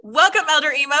Welcome,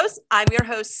 Elder Emos. I'm your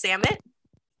host, Samit.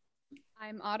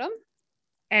 I'm Autumn.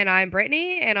 And I'm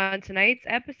Brittany, and on tonight's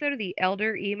episode of the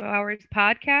Elder Emo Hours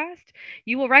podcast,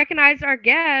 you will recognize our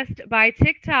guest by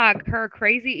TikTok, her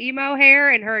crazy emo hair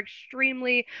and her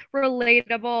extremely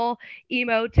relatable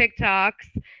emo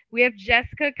TikToks. We have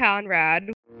Jessica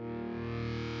Conrad.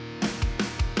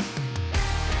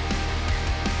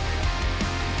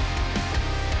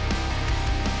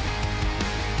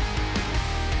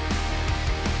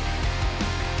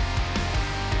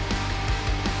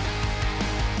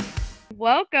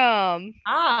 Welcome.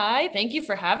 Hi, thank you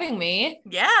for having me.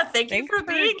 Yeah, thank you for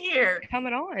being here.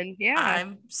 Coming on. Yeah.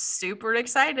 I'm super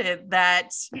excited that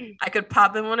I could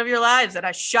pop in one of your lives and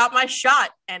I shot my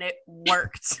shot and it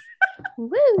worked.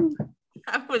 Woo!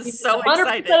 I was so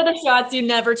 100% excited. of the shots you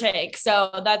never take.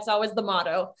 So that's always the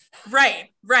motto.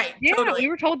 Right. Yeah, Totally. we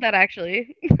were told that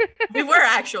actually. We were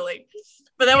actually.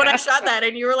 But then when I shot that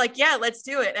and you were like, yeah, let's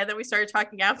do it. And then we started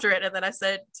talking after it. And then I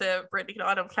said to Brittany and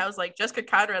Autumn, I was like, Jessica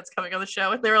Conrad's coming on the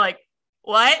show. And they were like,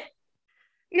 what?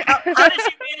 How did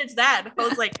she manage that? I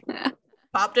was like,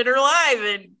 popped in her live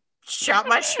and shot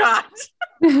my shot.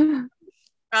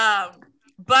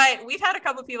 But we've had a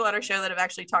couple of people on our show that have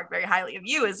actually talked very highly of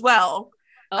you as well.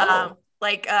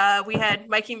 We had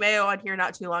Mikey Mayo on here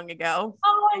not too long ago.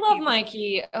 Oh, I love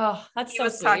Mikey. Oh, that's so sweet. He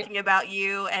was talking about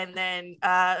you, and then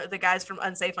the guys from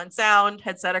Unsafe Unsound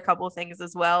had said a couple of things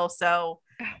as well. So,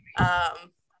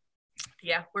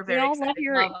 yeah, we're very all excited.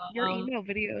 love your email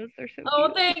videos. They're so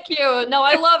cute. Thank you. No,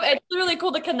 I love it. It's really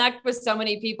cool to connect with so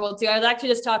many people too. I was actually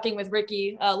just talking with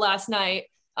Ricky last night.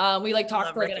 We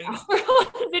talked for an hour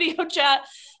on video chat.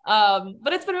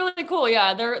 But it's been really cool.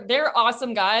 Yeah, they're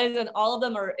awesome guys, and all of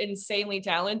them are insanely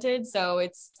talented. So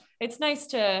it's nice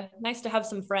to have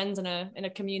some friends in a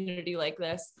community like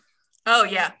this. Oh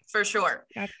yeah, for sure.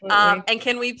 Absolutely. And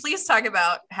can we please talk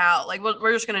about how,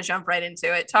 we're just going to jump right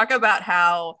into it. Talk about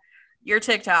how your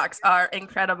TikToks are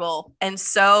incredible and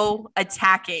so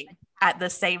attacking at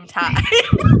the same time.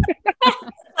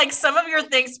 Some of your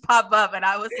things pop up and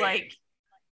I was like,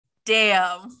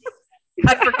 damn,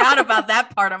 I forgot about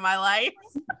that part of my life.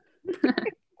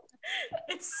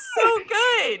 It's so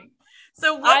good.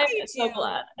 So what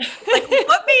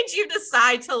made you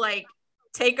decide to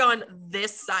take on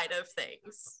this side of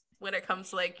things when it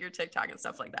comes to your TikTok and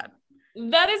stuff like that?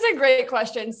 That is a great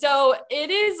question. So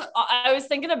I was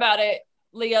thinking about it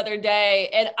the other day,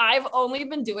 and I've only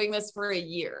been doing this for a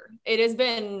year. It has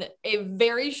been a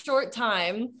very short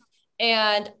time.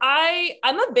 And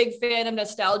I'm a big fan of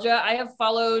nostalgia. I have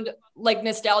followed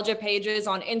nostalgia pages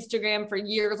on Instagram for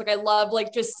years. I love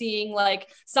just seeing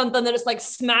something that just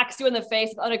smacks you in the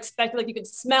face, unexpected. You can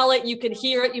smell it, you can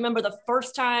hear it. You remember the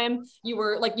first time you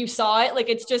were you saw it.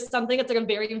 It's just something that's a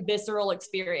very visceral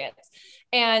experience.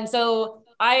 And so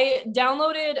I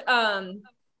downloaded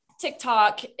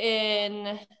TikTok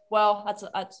I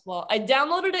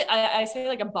downloaded it. I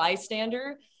say a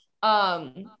bystander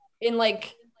in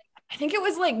I think it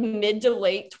was mid to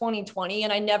late 2020,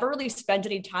 and I never really spent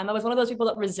any time. I was one of those people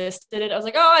that resisted it. I was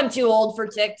like, oh, I'm too old for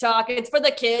TikTok. It's for the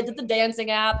kids. It's a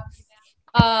dancing app.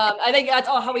 I think that's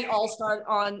how we all start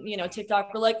on,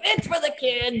 TikTok. We're it's for the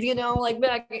kids,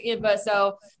 back. But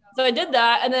so I did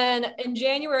that. And then in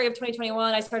January of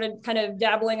 2021, I started kind of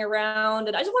dabbling around,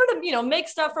 and I just wanted to, make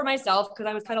stuff for myself because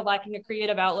I was kind of lacking a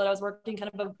creative outlet. I was working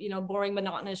kind of a, boring,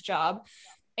 monotonous job.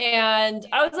 And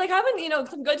I was having,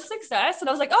 some good success. And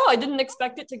I was like, oh, I didn't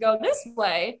expect it to go this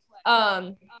way.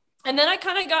 And then I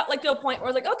kind of got to a point where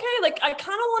I was okay, I kind of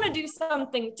want to do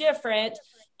something different.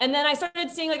 And then I started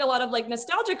seeing a lot of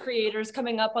nostalgia creators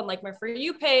coming up on my For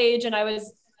You page. And I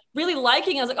was really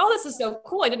liking, I was like, oh, this is so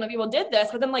cool. I didn't know people did this.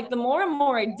 But then the more and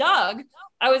more I dug,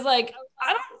 I was like,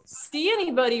 I don't see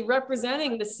anybody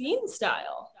representing the scene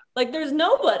style. There's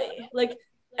nobody.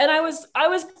 And I was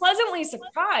pleasantly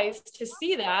surprised to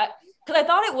see that because I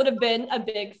thought it would have been a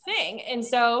big thing. And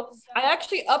so I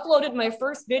actually uploaded my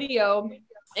first video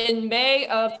in May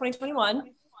of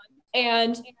 2021.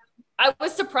 And I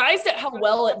was surprised at how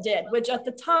well it did, which at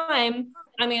the time,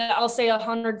 I'll say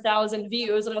 100,000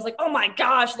 views. And I was like, oh my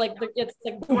gosh, it's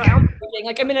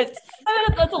groundbreaking.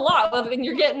 That's a lot when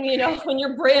you're getting, when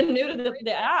you're brand new to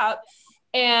the app.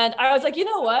 And I was like, you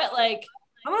know what?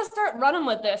 I'm going to start running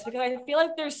with this because I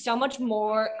feel there's so much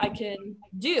more I can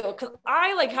do. Cause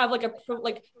I have a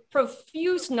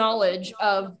profuse knowledge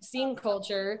of scene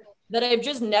culture that I've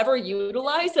just never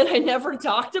utilized and I never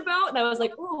talked about. And I was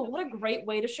like, oh, what a great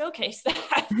way to showcase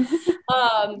that.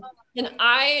 And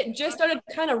I just started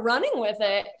kind of running with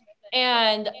it.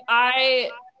 And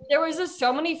there was just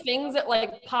so many things that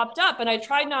popped up, and I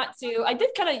tried not to, I did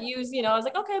kind of use, I was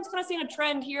like, okay, I'm just kind of seeing a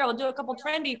trend here. I'll do a couple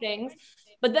trendy things.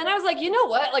 But then I was like, you know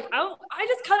what? Like, I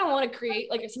just kind of want to create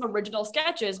like some original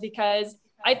sketches, because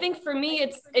I think for me,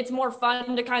 it's more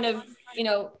fun to kind of,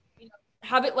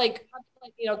 have it like,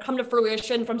 come to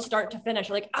fruition from start to finish.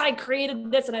 Like, I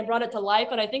created this and I brought it to life.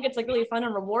 And I think it's like really fun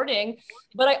and rewarding.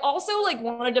 But I also like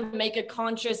wanted to make a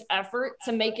conscious effort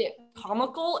to make it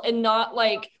comical and not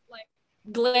like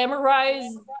glamorize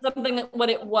something that what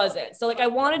it wasn't. So like I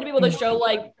wanted to be able to show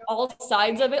like all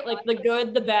sides of it, like the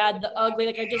good, the bad, the ugly.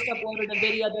 Like I just uploaded a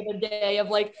video the other day of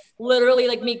like literally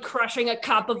like me crushing a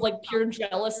cup of like pure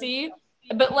jealousy.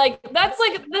 But like that's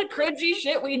like the cringy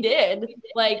shit we did.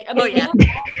 Like I mean,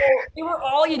 we were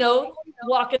all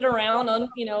walking around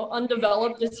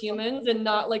undeveloped as humans and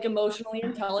not like emotionally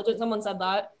intelligent. Someone said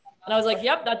that. And I was like,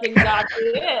 yep, that's exactly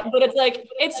it. But it's like,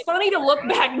 it's funny to look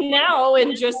back now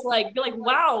and just like, be like,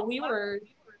 wow, we were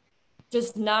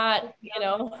just not, like,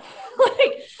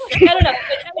 I don't know.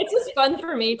 It's just fun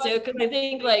for me too. Cause I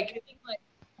think like,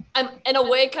 I'm in a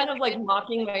way kind of like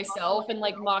mocking myself and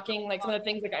like mocking like some of the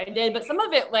things like I did, but some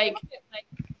of it like,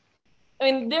 I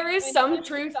mean, there is some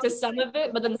truth to some of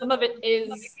it, but then some of it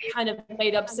is kind of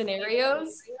made up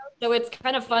scenarios. So it's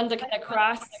kind of fun to kind of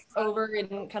cross over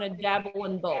and kind of dabble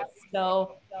in both.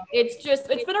 So it's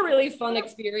been a really fun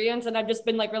experience. And I've just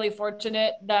been like really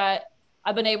fortunate that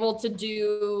I've been able to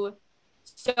do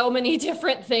so many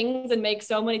different things and make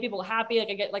so many people happy. Like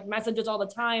I get like messages all the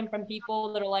time from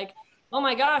people that are like, oh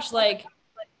my gosh, like,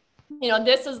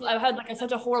 I've had like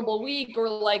such a horrible week, or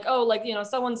like, oh, like,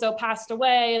 so-and-so passed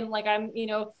away and like, I'm,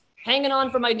 hanging on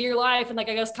for my dear life. And like,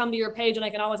 I just come to your page and I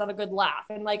can always have a good laugh.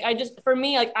 And like, for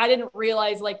me, like, I didn't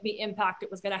realize like the impact it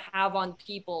was going to have on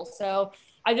people. So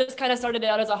I just kind of started it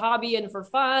out as a hobby and for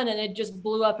fun. And it just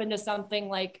blew up into something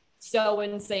like so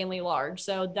insanely large.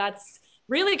 So that's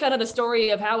really kind of the story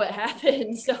of how it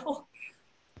happened. So.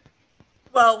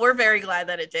 Well, we're very glad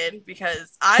that it did,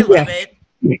 because I love it.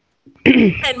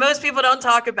 And most people don't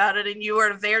talk about it, and you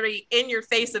are very in your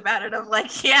face about it. I'm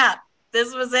like, yeah,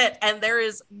 this was it. And there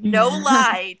is no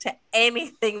lie to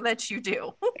anything that you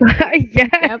do.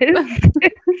 Yes.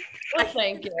 Well,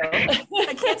 thank you.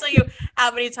 I can't tell you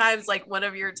how many times like one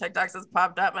of your TikToks has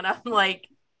popped up and I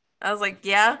was like,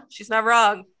 yeah, she's not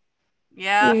wrong.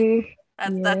 Yeah.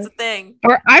 That's a thing.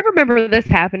 Or I remember this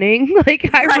happening. Like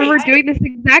I remember doing this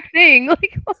exact thing.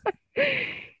 Like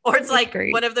or it's like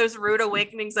great. One of those rude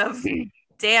awakenings of,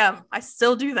 damn, I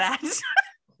still do that.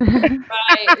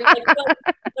 Right. Like,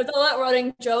 there's all that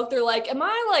running joke. They're like, am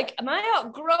I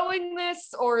outgrowing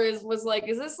this? Or is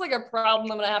this like a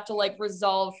problem I'm going to have to like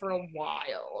resolve for a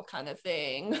while kind of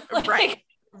thing?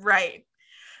 Right.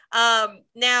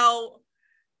 Now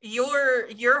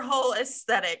your whole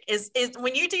aesthetic is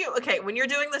when you're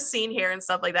doing the scene here and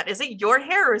stuff like that, is it your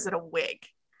hair or is it a wig?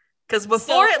 Because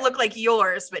before it looked like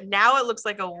yours, but now it looks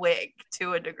like a wig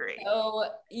to a degree. Oh,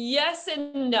 yes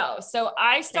and no. So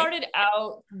I started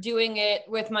out doing it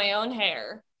with my own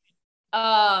hair.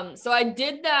 So I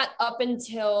did that up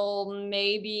until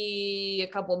maybe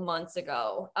a couple months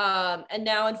ago. And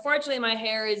now, unfortunately, my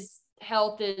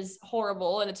health is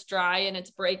horrible and it's dry and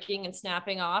it's breaking and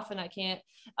snapping off. And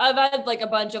I've had like a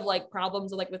bunch of like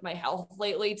problems like with my health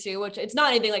lately too, which it's not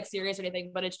anything like serious or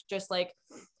anything, but it's just like,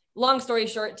 long story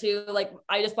short too, like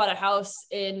I just bought a house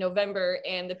in November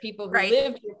and the people who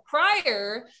lived here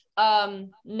prior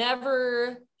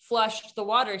never flushed the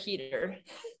water heater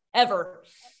ever.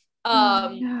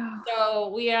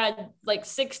 So we had like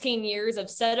 16 years of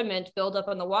sediment build up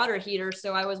on the water heater.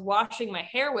 So I was washing my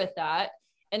hair with that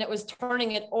and it was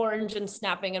turning it orange and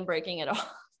snapping and breaking it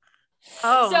off.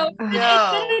 Oh, so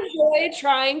I enjoy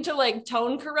trying to like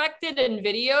tone correct it in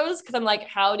videos because I'm like,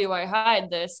 how do I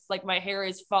hide this? Like my hair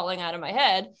is falling out of my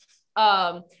head.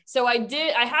 So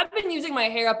I have been using my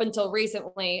hair up until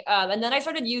recently. And then I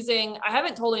started using, I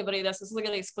haven't told anybody this is like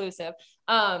an exclusive.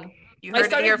 You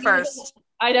heard it here first.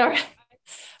 I know.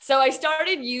 So I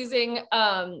started using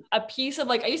a piece of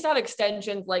like, I used to have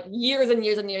extensions like years and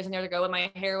years and years and years ago when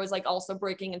my hair was like also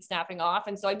breaking and snapping off.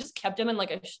 And so I just kept them in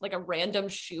like a random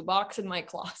shoebox in my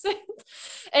closet.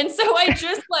 And so I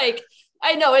just like,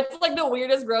 I know it's like the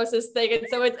weirdest, grossest thing. And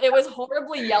so it was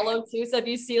horribly yellow too. So if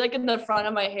you see like in the front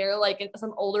of my hair, like in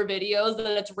some older videos that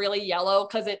it's really yellow,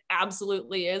 because it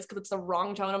absolutely is, because it's the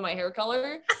wrong tone of my hair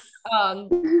color. So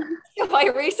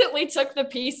I recently took the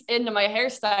piece into my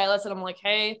hairstylist and I'm like,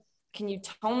 hey, can you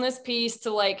tone this piece to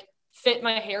like fit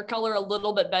my hair color a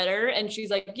little bit better? And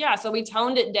she's like, yeah. So we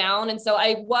toned it down. And so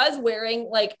I was wearing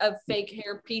like a fake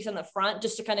hair piece in the front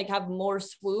just to kind of have more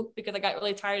swoop because I got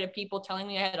really tired of people telling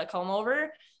me I had a comb over. And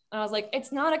I was like,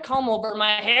 it's not a comb over.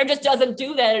 My hair just doesn't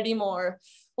do that anymore.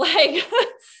 Like,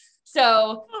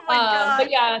 so, oh my God.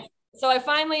 But yeah. So I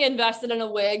finally invested in a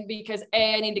wig because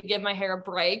A, I need to give my hair a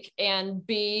break, and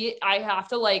B, I have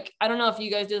to like, I don't know if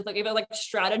you guys do this, like you like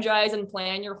strategize and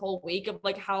plan your whole week of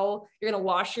like how you're gonna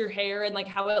wash your hair and like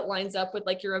how it lines up with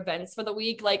like your events for the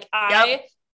week. Like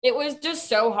it was just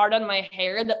so hard on my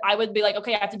hair that I would be like,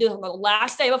 okay, I have to do this on the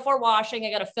last day before washing.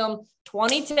 I got to film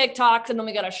 20 TikToks and then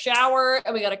we got to shower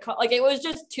and we got to cut. Like it was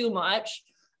just too much.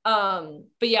 But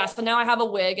yeah, so now I have a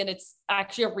wig and it's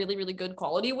actually a really, really good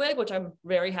quality wig, which I'm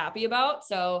very happy about.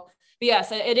 So, but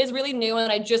yes, it is really new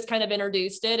and I just kind of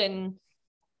introduced it and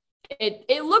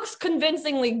it looks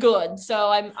convincingly good.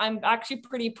 So I'm actually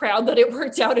pretty proud that it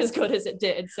worked out as good as it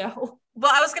did. So,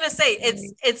 well, I was going to say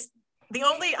it's the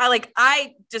only,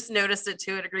 I just noticed it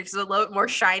to a degree because it's a little bit more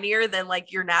shinier than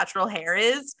like your natural hair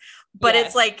is, but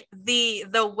It's like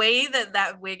the way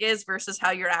that wig is versus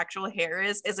how your actual hair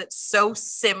is it's so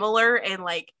similar in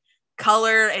like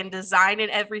color and design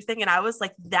and everything. And I was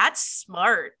like, that's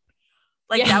smart.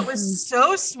 Like that was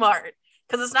so smart.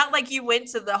 Cause it's not like you went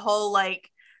to the whole like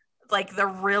the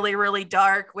really, really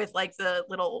dark with like the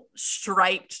little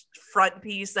striped front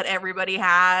piece that everybody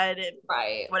had and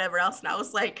whatever else. And I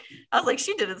was like,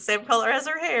 she did it the same color as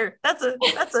her hair. That's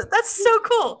so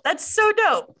cool. That's so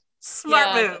dope.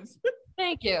 Smart move.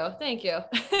 Thank you.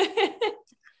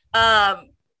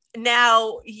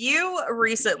 Now you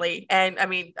recently, and I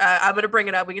mean, I'm going to bring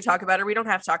it up. We can talk about it. Or we don't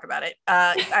have to talk about it.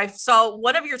 I saw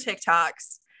one of your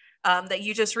TikToks that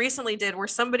you just recently did where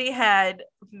somebody had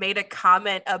made a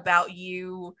comment about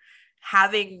you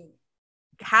having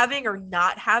or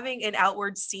not having an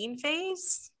outward scene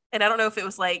phase. And I don't know if it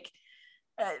was like,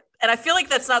 and I feel like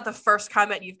that's not the first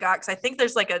comment you've got, because I think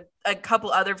there's like a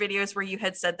couple other videos where you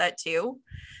had said that too.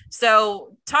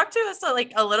 So talk to us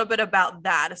like a little bit about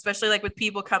that, especially like with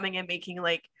people coming and making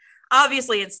like,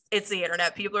 obviously it's the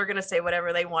internet. People are going to say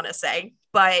whatever they want to say,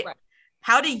 but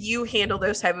how do you handle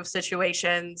those type of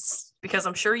situations? Because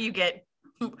I'm sure you get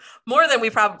more than we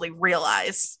probably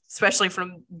realize, especially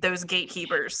from those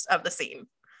gatekeepers of the scene.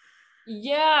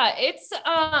 Yeah, it's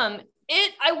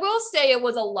I will say it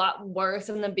was a lot worse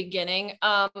in the beginning.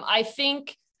 I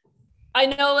think I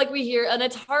know like we hear, and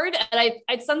it's hard, and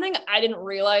it's something I didn't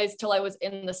realize till I was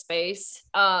in the space.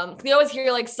 We always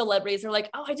hear like celebrities are like,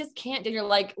 oh, I just can't. And you're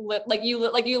like you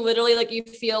literally like you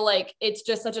feel like it's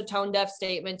just such a tone deaf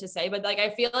statement to say. But like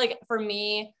I feel like for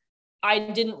me, I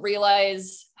didn't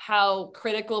realize how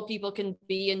critical people can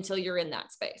be until you're in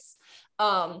that space.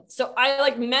 So I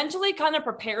like mentally kind of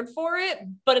prepared for it,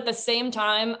 but at the same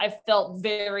time, I felt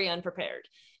very unprepared.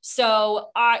 So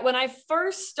when I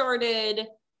first started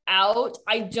out,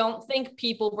 I don't think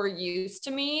people were used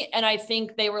to me. And I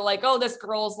think they were like, oh, this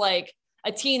girl's like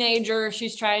a teenager.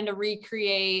 She's trying to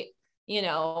recreate,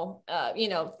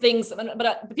 things,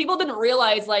 but people didn't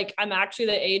realize like, I'm actually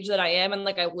the age that I am. And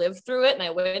like, I lived through it and I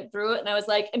went through it. And I was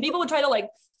like, and people would try to like,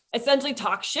 essentially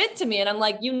talk shit to me. And I'm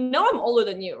like, I'm older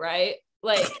than you, right?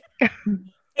 Like,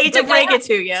 hate to break it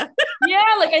to you.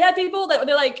 Yeah, like I had people that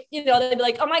they're like, they'd be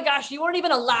like, oh my gosh, you weren't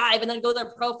even alive. And then go to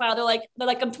their profile. They're like,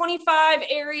 I'm 25,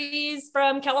 Aries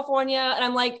from California. And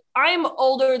I'm like, I'm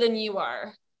older than you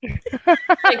are.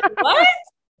 Like, what?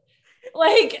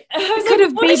 Like, I could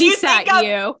have babysat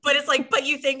you. But it's like, but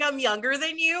you think I'm younger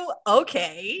than you?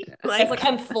 Okay. Like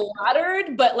I'm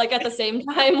flattered, but like at the same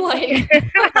time, like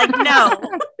no.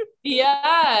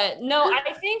 Yeah, no,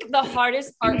 I think the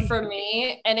hardest part for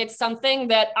me, and it's something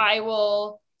that there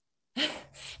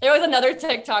was another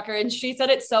TikToker and she said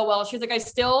it so well. She's like,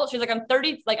 I'm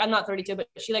 30, like, I'm not 32, but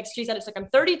she said, it's like, I'm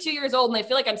 32 years old and I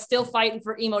feel like I'm still fighting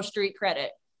for emo street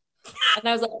credit. And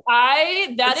I was like,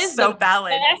 that is so the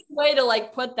valid best way to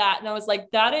like put that. And I was like,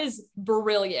 that is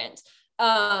brilliant.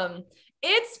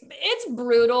 It's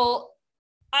brutal.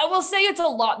 I will say it's a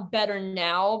lot better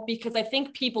now because I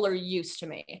think people are used to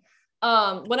me.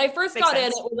 When I first got in,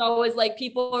 it was always like,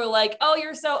 people are like, oh,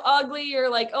 you're so ugly. Or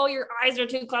like, oh, your eyes are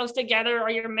too close together or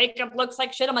your makeup looks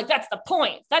like shit. I'm like, that's the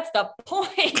point. It's not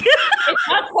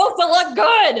supposed to look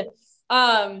good.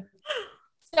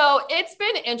 So it's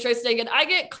been interesting. And I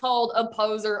get called a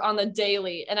poser on the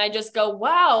daily. And I just go,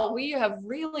 wow, we have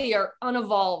really are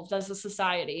unevolved as a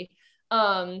society.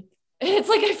 It's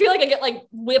like, I feel like I get like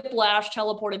whiplash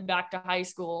teleported back to high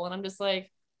school. And I'm just like,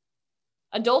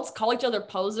 adults call each other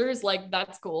posers. Like,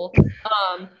 that's cool.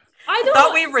 I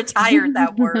thought we retired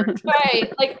that word.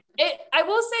 Right. Like I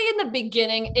will say in the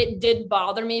beginning, it did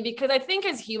bother me because I think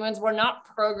as humans, we're not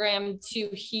programmed to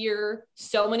hear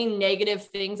so many negative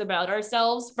things about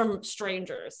ourselves from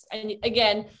strangers. And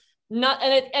again,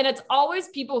 it's always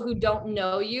people who don't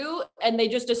know you and they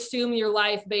just assume your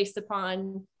life based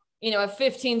upon a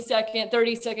 15-second,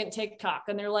 30-second TikTok.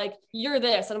 And they're like, you're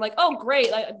this. And I'm like, oh,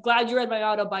 great. I'm glad you read my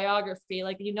autobiography.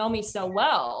 Like, you know me so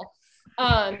well.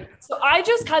 So I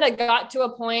just kind of got to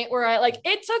a point where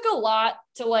it took a lot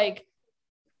to like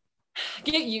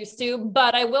get used to,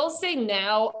 but I will say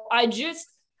now, I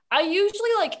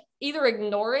usually like either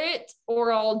ignore it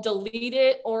or I'll delete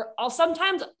it, or I'll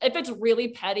sometimes, if it's really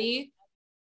petty,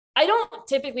 I don't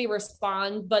typically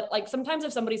respond, but like sometimes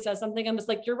if somebody says something, I'm just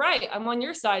like, you're right. I'm on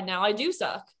your side now. I do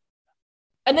suck.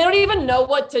 And they don't even know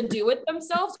what to do with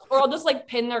themselves, or I'll just like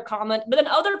pin their comment, but then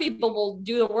other people will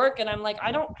do the work. And I'm like,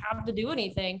 I don't have to do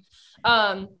anything.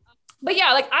 But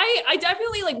yeah, like I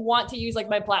definitely like want to use like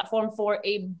my platform for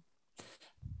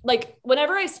like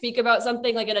whenever I speak about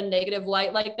something like in a negative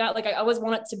light like that, like I always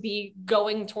want it to be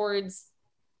going towards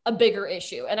a bigger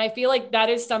issue. And I feel like that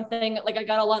is something like I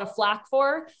got a lot of flack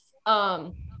for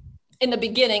in the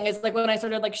beginning, is like when I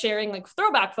started like sharing like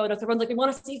throwback photos, everyone's like, we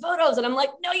want to see photos. And I'm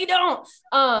like, no, you don't.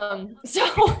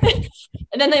 So,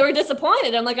 and then they were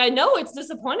disappointed. I'm like, I know it's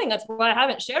disappointing. That's why I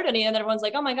haven't shared any. And everyone's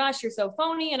like, oh my gosh, you're so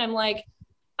phony. And I'm like,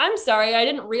 I'm sorry. I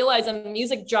didn't realize a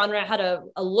music genre had a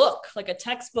look, like a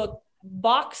textbook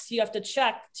box you have to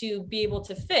check to be able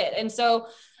to fit. And so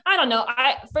I don't know,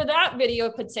 for that video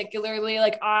particularly,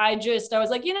 like I was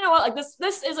like, you know what, like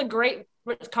this is a great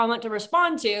comment to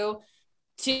respond to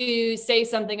say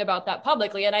something about that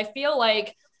publicly. And I feel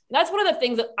like that's one of the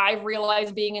things that I've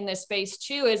realized being in this space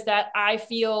too, is that I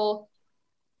feel,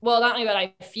 well, not only that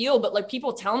I feel, but like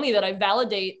people tell me that I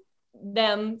validate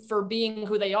them for being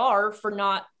who they are, for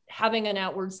not having an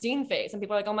outward scene face. And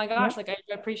people are like, oh my gosh, like I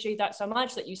appreciate that so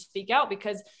much that you speak out,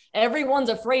 because everyone's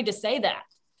afraid to say that,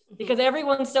 because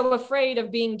everyone's so afraid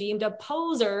of being deemed a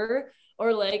poser,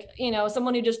 or like,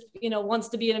 someone who just, wants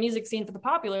to be in a music scene for the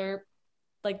popular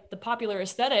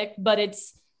aesthetic. But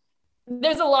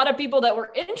there's a lot of people that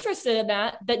were interested in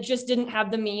that just didn't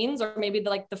have the means, or maybe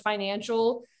the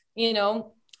financial,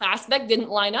 aspect didn't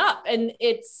line up. And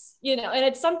it's, and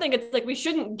it's something, it's like, we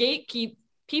shouldn't gatekeep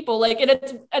people. Like,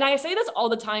 and I say this all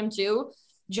the time too,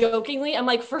 jokingly. I'm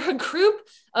like, for a group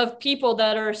of people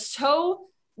that are so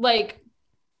like,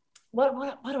 what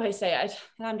do I say?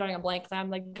 I'm drawing a blank. I'm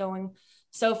like going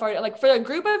so far. Like, for a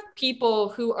group of people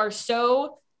who are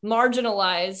so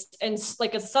marginalized and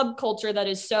like a subculture that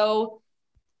is so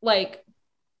like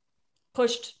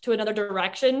pushed to another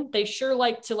direction, they sure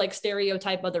like to like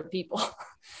stereotype other people.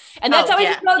 And that's how I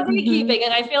think about gatekeeping.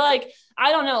 And I feel like,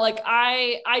 I don't know, like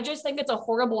I just think it's a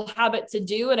horrible habit to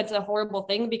do. And it's a horrible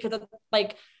thing, because of,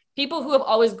 like, people who have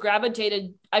always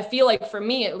gravitated, I feel like, for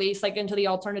me at least, like into the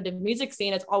alternative music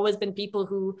scene, it's always been people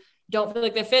who don't feel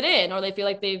like they fit in, or they feel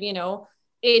like they've,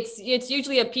 it's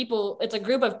usually it's a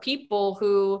group of people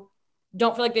who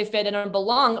don't feel like they fit in or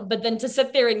belong. But then to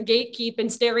sit there and gatekeep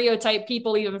and stereotype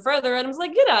people even further, and I was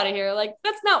like, get out of here. Like,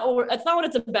 that's not what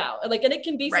it's about. Like, and it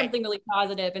can be something really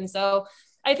positive. And so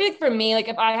I think for me, like,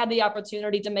 if I had the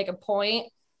opportunity to make a point,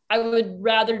 I would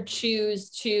rather choose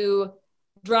to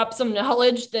drop some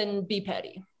knowledge than be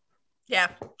petty. Yeah.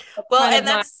 Well, and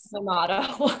that's my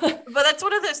motto. But that's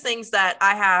one of those things that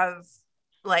I have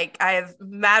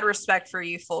mad respect for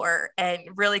you for, and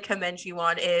really commend you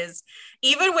on, is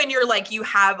even when you're like, you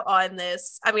have on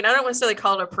this, I mean, I don't necessarily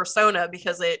call it a persona,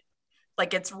 because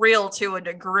it's real to a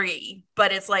degree,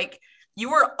 but it's like,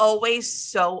 you are always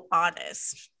so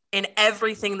honest in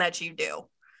everything that you do.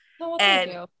 Oh, well,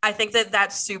 and you. I think that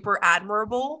that's super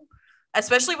admirable,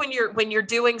 especially when you're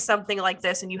doing something like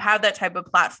this and you have that type of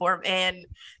platform, and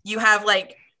you have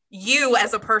like you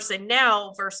as a person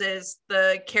now versus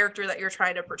the character that you're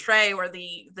trying to portray, or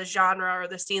the genre or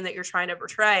the scene that you're trying to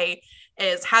portray.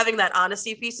 Is having that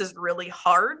honesty piece is really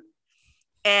hard,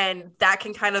 and that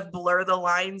can kind of blur the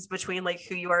lines between like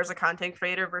who you are as a content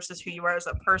creator versus who you are as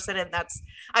a person. And that's,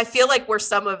 I feel like, where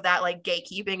some of that like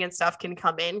gatekeeping and stuff can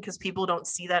come in, because people don't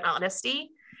see that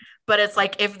honesty. But it's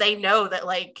like, if they know that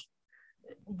like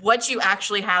what you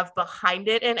actually have behind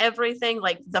it and everything,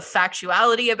 like the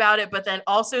factuality about it, but then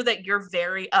also that you're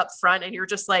very upfront and you're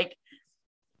just like,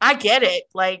 I get it.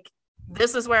 Like,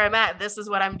 this is where I'm at. This is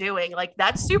what I'm doing. Like,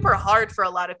 that's super hard for a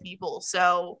lot of people.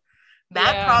 So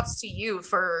mad props to you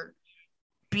for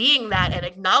being that and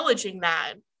acknowledging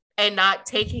that, and not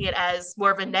taking it as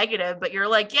more of a negative, but you're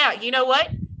like, yeah, you know what?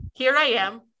 Here I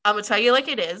am. I'm going to tell you like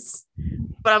it is,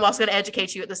 but I'm also going to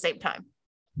educate you at the same time.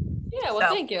 Yeah,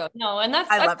 well, thank you. No, and that's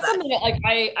something that like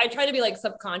I try to be like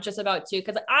subconscious about too,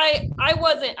 because I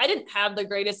didn't have the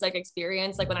greatest like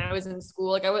experience like when I was in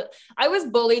school. Like I was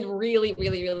bullied really,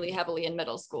 really, really heavily in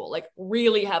middle school, like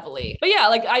really heavily. But yeah,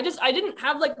 like I didn't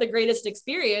have like the greatest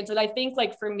experience. And I think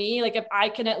like for me, like if I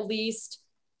can at least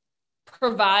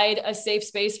provide a safe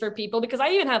space for people, because I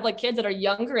even have like kids that are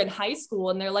younger in high school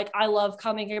and they're like, I love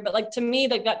coming here. But like, to me,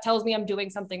 like that tells me I'm doing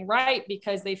something right,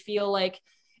 because they feel like,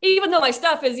 even though my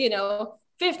stuff is,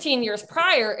 15 years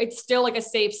prior, it's still like a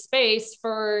safe space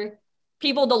for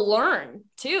people to learn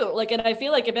too. Like, and I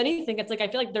feel like if anything, it's like, I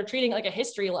feel like they're treating it like a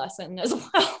history lesson as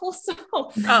well. So,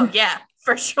 oh yeah,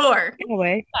 for sure. In a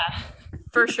way. yeah.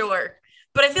 For sure.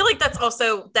 But I feel like that's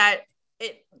also that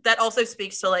also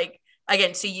speaks to, like,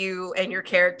 again, to you and your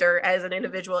character as an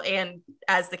individual and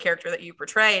as the character that you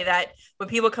portray, that when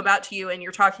people come out to you and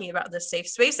you're talking about this safe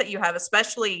space that you have,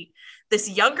 especially this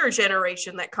younger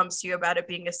generation that comes to you about it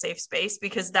being a safe space,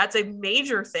 because that's a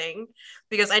major thing.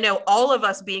 Because I know all of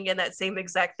us being in that same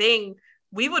exact thing,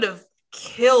 we would have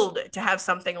killed to have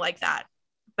something like that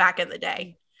back in the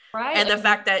day. Right. And the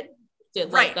fact that,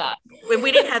 did right, like that. when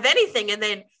we didn't have anything. And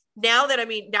then now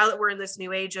that we're in this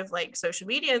new age of like social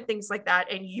media and things like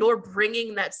that, and you're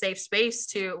bringing that safe space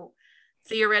to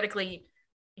theoretically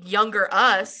younger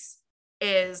us,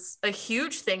 is a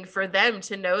huge thing for them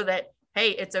to know that,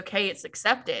 hey, it's okay, it's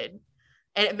accepted.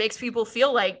 And it makes people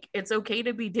feel like it's okay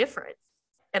to be different.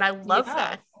 And I love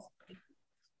that.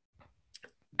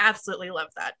 Absolutely love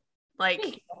that.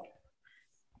 Like,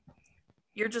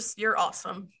 you're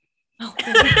awesome. At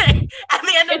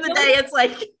the end of the day, it's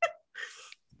like,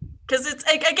 because it's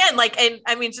again, like, and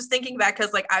I mean, just thinking back,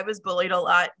 because like I was bullied a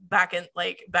lot back in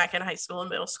high school and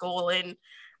middle school and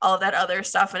all of that other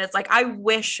stuff, and it's like, I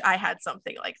wish I had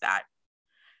something like that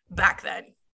back then,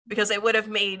 because it would have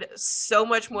made so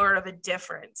much more of a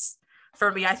difference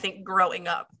for me, I think, growing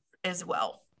up as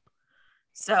well.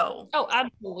 So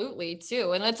absolutely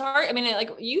too. And it's hard. I mean, like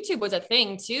YouTube was a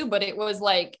thing too, but it was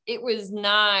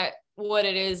not what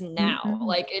it is now.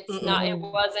 Like it's not, it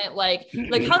wasn't like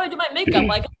how do I do my makeup?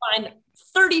 I can find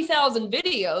 30,000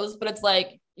 videos, but it's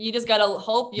like, you just got to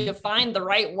hope you find the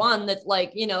right one that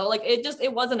like, like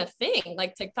it wasn't a thing.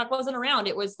 Like TikTok wasn't around.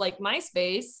 It was like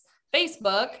MySpace,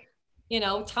 Facebook,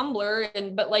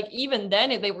 Tumblr. But like, even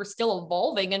then they were still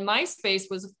evolving, and MySpace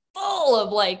was full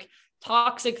of like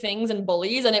toxic things and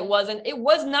bullies. And it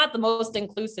was not the most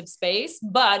inclusive space,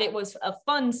 but it was a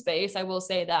fun space. I will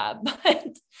say that.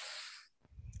 But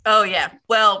oh yeah.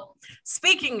 Well,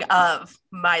 speaking of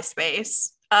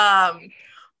MySpace,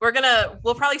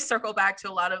 we'll probably circle back to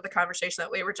a lot of the conversation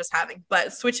that we were just having,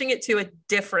 but switching it to a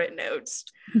different note,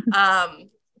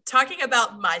 talking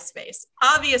about MySpace,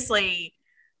 obviously,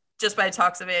 just by the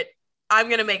talks of it, I'm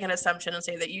going to make an assumption and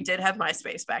say that you did have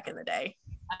MySpace back in the day.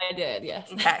 I did.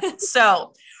 Yes. Okay.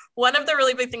 So one of the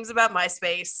really big things about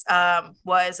MySpace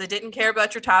was it didn't care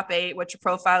about your top 8, what your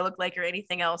profile looked like, or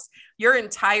anything else. Your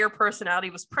entire personality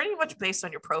was pretty much based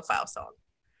on your profile song.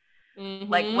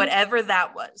 Like whatever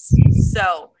that was.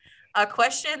 So a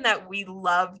question that we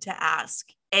love to ask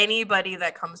anybody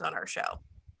that comes on our show: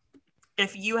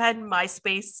 if you had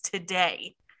MySpace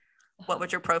today, what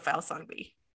would your profile song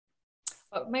be?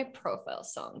 What would my profile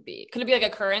song be? Could it be like a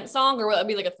current song, or would it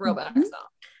be like a throwback song?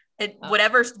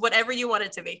 Whatever you want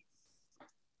it to be.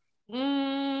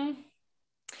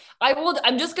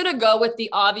 I'm just going to go with the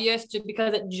obvious, just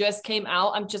because it just came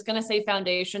out. I'm just going to say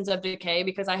Foundations of Decay,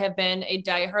 because I have been a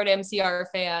diehard MCR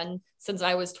fan since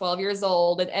I was 12 years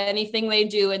old, and anything they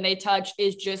do and they touch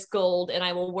is just gold, and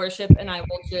I will worship and I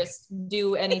will just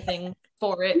do anything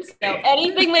for it. So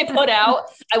anything they put out,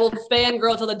 I will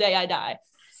fangirl till the day I die.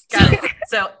 Got it.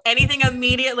 So anything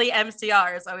immediately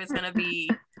MCR is always going to be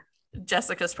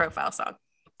Jessica's profile song.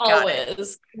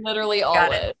 Always. Literally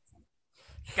always.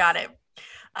 Got it.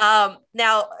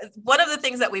 Now, one of the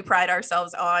things that we pride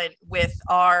ourselves on with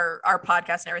our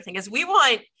podcast and everything is we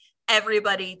want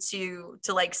everybody to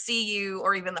like see you,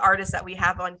 or even the artists that we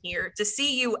have on here, to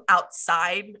see you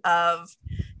outside of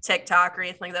TikTok or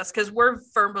anything like this, because we're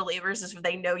firm believers if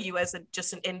they know you as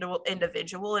just an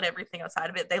individual, and everything outside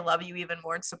of it, they love you even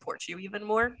more and support you even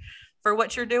more for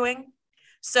what you're doing.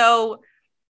 So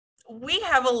we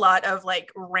have a lot of like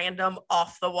random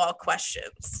off the wall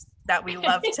questions that we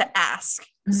love to ask.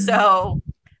 So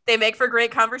they make for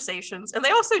great conversations, and they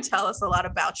also tell us a lot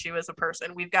about you as a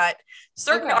person. We've got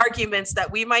certain arguments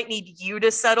that we might need you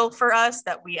to settle for us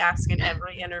that we ask in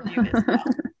every interview as well.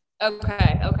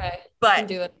 Okay. But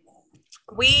do it.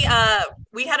 We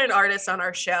had an artist on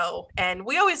our show, and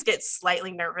we always get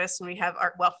slightly nervous when we have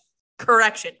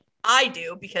I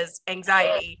do, because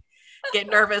anxiety, get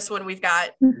nervous when we've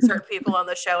got certain people on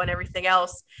the show and everything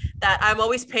else, that I'm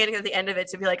always panicking at the end of it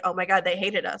to be like, oh my God, they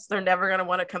hated us. They're never going to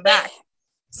want to come back.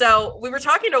 So we were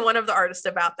talking to one of the artists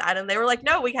about that, and they were like,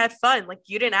 no, we had fun. Like,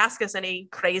 you didn't ask us any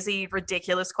crazy,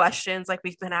 ridiculous questions like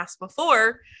we've been asked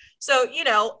before. So,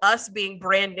 us being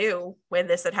brand new when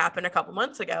this had happened a couple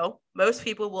months ago, most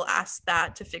people will ask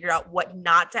that to figure out what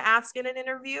not to ask in an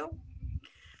interview.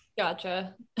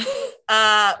 Gotcha.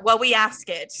 Well, we ask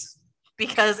it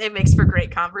because it makes for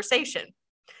great conversation.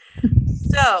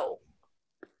 So,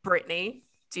 Brittany,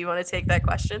 do you want to take that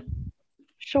question?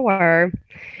 Sure.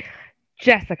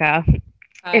 Jessica,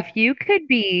 if you could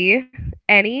be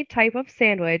any type of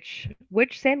sandwich,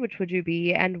 which sandwich would you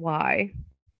be and why?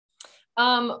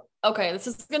 Okay, this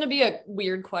is going to be a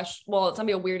weird question. Well, it's going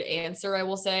to be a weird answer, I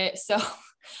will say. So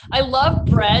I love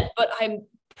bread, but I'm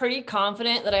pretty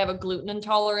confident that I have a gluten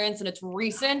intolerance and it's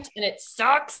recent and it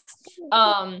sucks.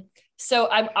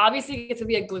 So I'm obviously it's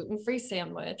going to be a gluten-free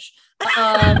sandwich.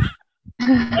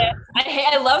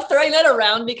 I love throwing that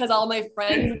around because all my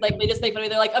friends like they just make fun of me.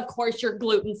 They're like, of course you're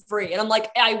gluten-free. And I'm like,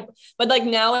 but like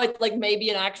now it's like maybe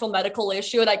an actual medical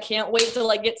issue and I can't wait to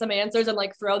like get some answers and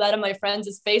like throw that in my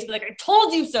friends' face. But like, I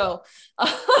told you so.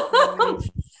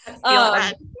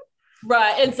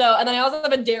 Right. And then I also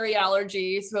have a dairy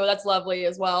allergy. So that's lovely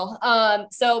as well.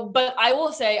 But I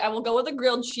will say I will go with a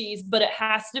grilled cheese, but it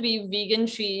has to be vegan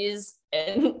cheese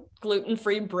and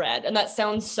gluten-free bread. And that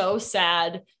sounds so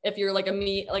sad if you're like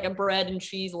a bread and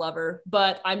cheese lover,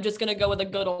 but I'm just going to go with a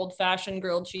good old fashioned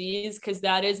grilled cheese because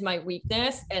that is my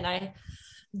weakness. And I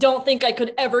don't think I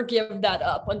could ever give that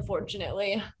up,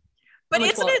 unfortunately. But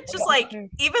isn't it just like,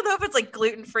 even though if it's like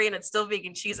gluten-free and it's still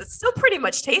vegan cheese, it still pretty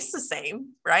much tastes the same,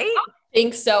 right? I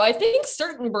think so. I think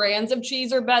certain brands of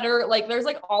cheese are better. Like there's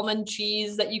like almond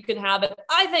cheese that you can have it.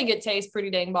 I think it tastes pretty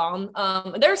dang bomb.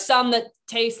 There's some that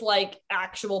taste like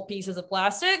actual pieces of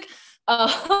plastic.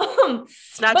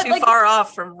 It's not too far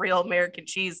off from real American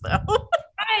cheese though.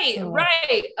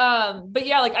 Right. But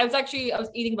yeah, like I was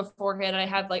eating beforehand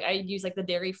and I use like the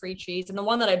dairy-free cheese and the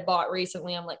one that I bought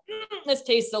recently, I'm like, this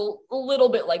tastes a little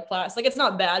bit like plastic. Like it's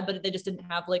not bad, but they just didn't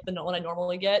have like the one I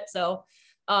normally get. So,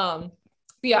 but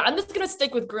yeah, I'm just going to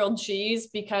stick with grilled cheese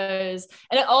and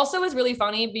it also is really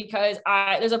funny because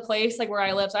there's a place like where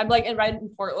I live. So I'm like right in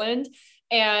Portland.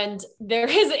 And there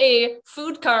is a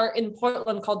food cart in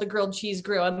Portland called the Grilled Cheese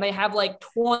Grill. And they have like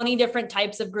 20 different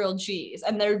types of grilled cheese.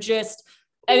 And they're just,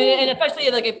 and especially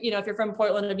like if you're from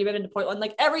Portland, if you've been into Portland,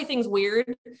 like everything's weird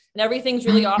and everything's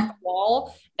really off the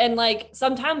wall. And like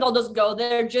sometimes I'll just go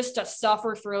there just to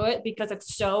suffer through it because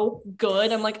it's so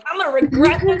good. I'm like, I'm gonna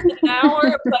regret this in an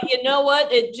hour, but you know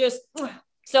what? It just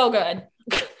so good.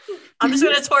 I'm just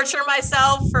gonna torture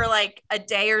myself for like a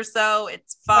day or so.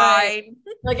 It's fine. Right.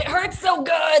 Like it hurts so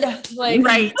good. Like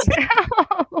right.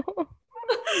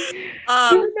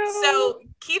 So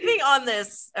keeping on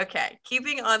this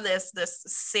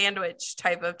sandwich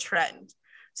type of trend.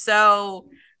 So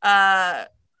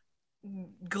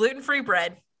gluten-free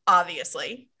bread,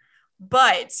 obviously,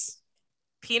 but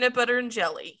peanut butter and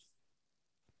jelly,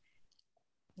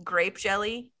 grape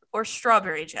jelly, or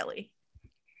strawberry jelly?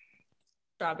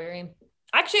 Strawberry.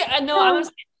 Actually, I know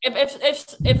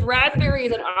if raspberry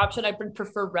is an option, I would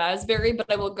prefer raspberry,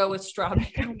 but I will go with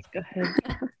strawberry. Sounds good.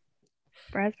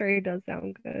 Raspberry does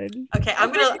sound good. Okay,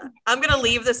 I'm gonna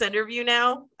leave this interview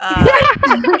now.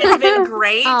 It's been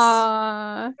great.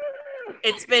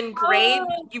 It's been great.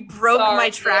 You broke my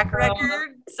track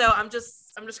record, so I'm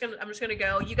just gonna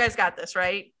go. You guys got this,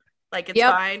 right? Like it's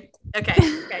fine. Okay.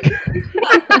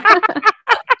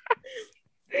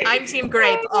 I'm Team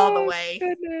Grape all the way.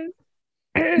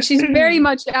 She's very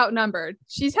much outnumbered.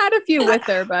 She's had a few with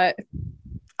her, but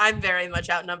I'm very much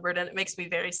outnumbered, and it makes me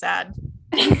very sad.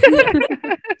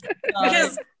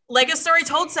 Because like a story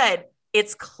told said,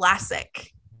 it's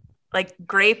classic. Like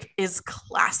grape is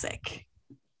classic.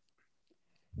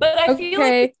 But I feel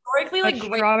like historically, like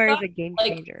strawberry is a game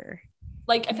changer.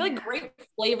 Like I feel like grape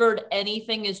flavored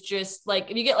anything is just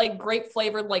like if you get like grape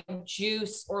flavored like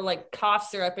juice or like cough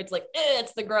syrup, it's like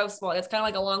it's the gross one. It's kind of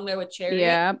like along there with cherry.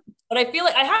 Yeah. But I feel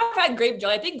like I have had grape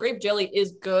jelly. I think grape jelly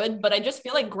is good, but I just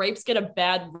feel like grapes get a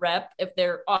bad rep if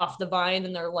they're off the vine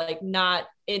and they're like not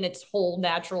in its whole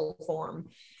natural form.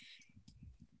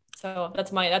 So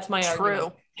that's my True.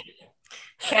 argument.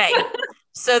 Okay.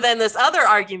 So then this other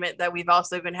argument that we've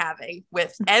also been having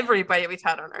with everybody we've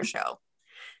had on our show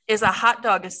is a hot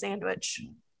dog a sandwich?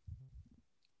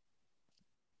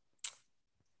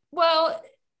 Well,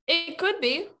 it could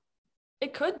be.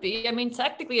 It could be. I mean,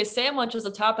 technically a sandwich is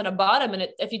a top and a bottom, and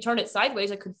if you turn it sideways,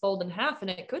 it could fold in half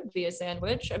and it could be a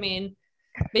sandwich. I mean,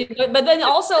 But then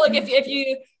also, like, if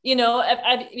you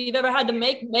if you've ever had to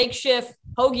make makeshift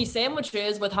hoagie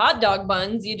sandwiches with hot dog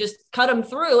buns, you just cut them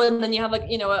through, and then you have like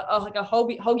a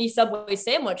hoagie Subway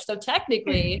sandwich. So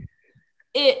technically,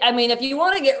 if you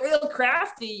want to get real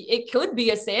crafty, it could be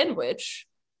a sandwich.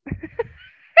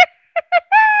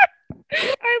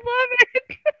 I love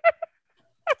it.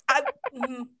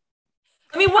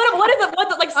 What is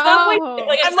it? Like Subway?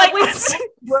 Like if I'm like, Subway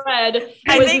bread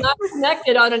was not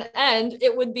connected on an end,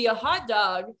 it would be a hot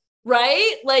dog,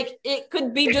 right? Like it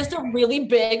could be just a really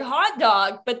big hot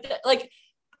dog, but like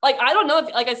I don't know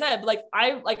if, like I said,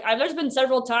 there's been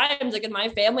several times like in my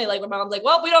family, like my mom's like,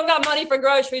 well, we don't got money for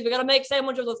groceries, we gotta make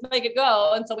sandwiches, let's make it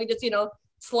go, and so we just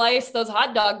slice those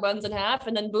hot dog buns in half,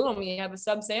 and then boom, you have a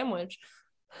sub sandwich.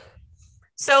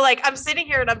 So like I'm sitting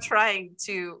here and I'm trying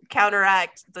to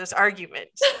counteract this argument,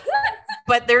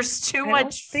 but there's too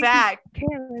much fact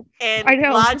and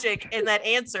logic in that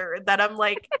answer that I'm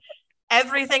like,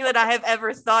 everything that I have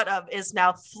ever thought of is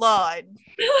now flawed.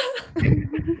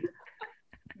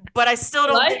 But I still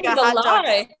don't think a hot dog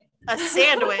is a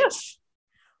sandwich.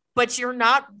 But you're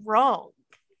not wrong.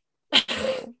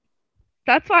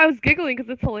 That's why I was giggling, because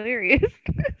it's hilarious.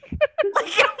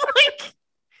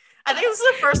 I think this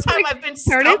is the first time I've been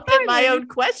stumped in my own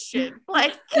question.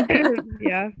 Like,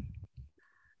 yeah.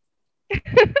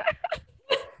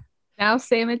 Now,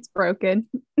 Sam, it's broken.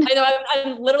 I know.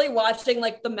 I'm literally watching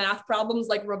like the math problems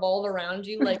like revolve around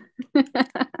you. Like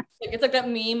it's like that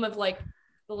meme of like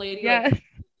the lady. Yes.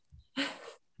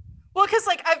 Well, because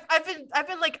like I've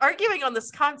been like arguing on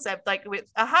this concept, like with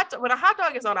when a hot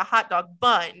dog is on a hot dog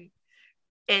bun,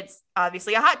 it's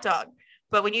obviously a hot dog.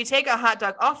 But when you take a hot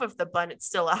dog off of the bun, it's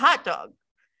still a hot dog.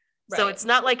 Right. So it's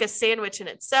not like a sandwich in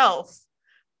itself.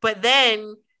 But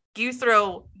then you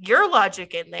throw your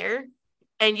logic in there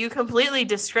and you completely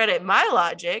discredit my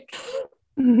logic.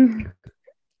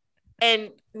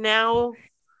 And now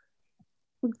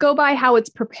go by how it's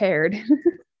prepared.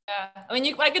 Yeah. I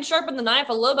mean, I could sharpen the knife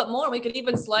a little bit more. We could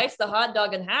even slice the hot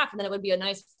dog in half, and then it would be a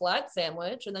nice flat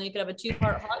sandwich. And then you could have a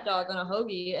 2-part hot dog on a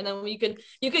hoagie. And then you could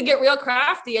get real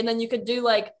crafty, and then you could do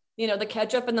like, the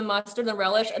ketchup and the mustard and the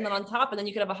relish, and then on top, and then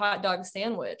you could have a hot dog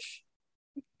sandwich.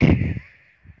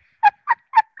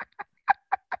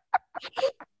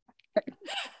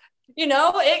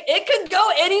 It could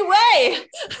go any way.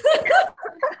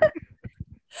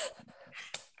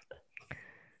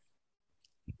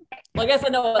 Well, I guess I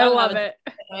know what I love it.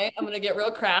 Right? I'm going to get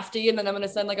real crafty, and then I'm going to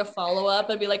send like a follow-up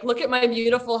and be like, look at my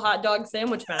beautiful hot dog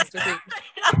sandwich masterpiece.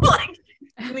 I'm like,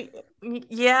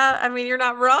 yeah, I mean, you're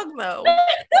not wrong though.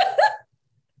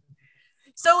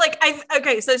 So like,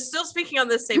 so still speaking on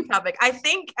this same topic, I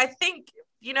think,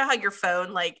 you know how your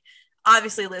phone like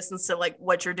obviously listens to like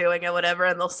what you're doing or whatever,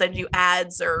 and they'll send you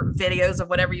ads or videos of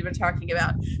whatever you've been talking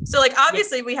about. So like,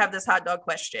 obviously we have this hot dog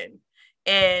question,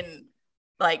 and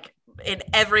like in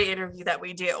every interview that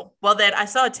we do. Well, then I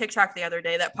saw a TikTok the other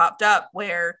day that popped up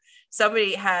where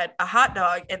somebody had a hot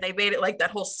dog and they made it like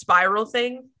that whole spiral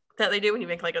thing that they do when you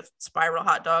make like a spiral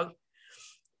hot dog.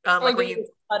 Like where you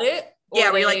cut it?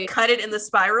 Yeah, where you like cut it in the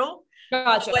spiral.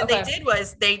 Gotcha. What they did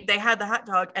was they had the hot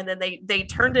dog, and then they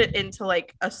turned it into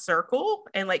like a circle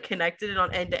and like connected it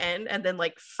on end to end, and then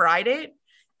like fried it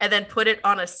and then put it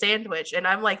on a sandwich. And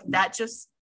I'm like, that just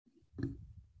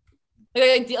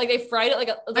like they fried it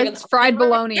it's fried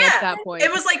bologna at that point.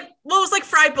 It was like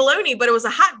fried bologna, but it was a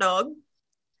hot dog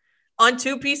on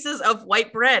 2 pieces of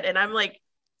white bread. And I'm like,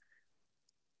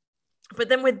 but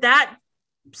then would that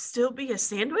still be a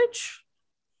sandwich?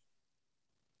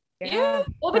 Yeah.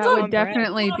 Well, that would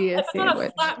definitely be a sandwich. It's not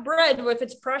a flat bread, if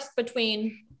it's pressed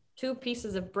between 2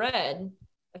 pieces of bread,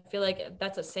 I feel like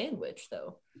that's a sandwich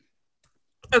though.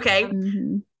 Okay.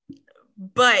 Mm-hmm.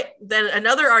 But then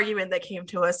another argument that came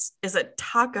to us is a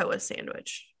taco a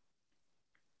sandwich?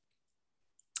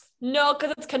 No,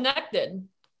 because it's connected.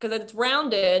 Because it's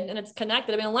rounded and it's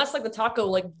connected. I mean, unless like the taco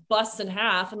like busts in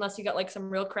half, unless you got like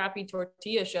some real crappy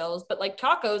tortilla shells. But like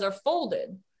tacos are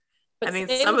folded. But I mean,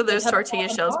 some of those tortilla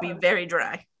shells be very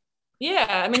dry.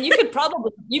 Yeah, I mean, you could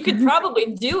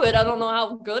probably do it. I don't know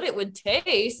how good it would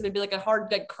taste. It'd be like a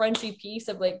hard, like crunchy piece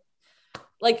of like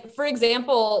for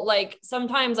example, like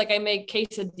sometimes like I make I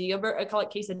call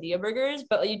it quesadilla burgers,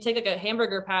 but you take like a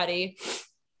hamburger patty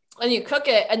and you cook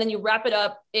it, and then you wrap it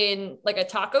up in like a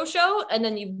taco shell, and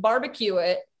then you barbecue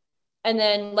it. And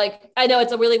then like, I know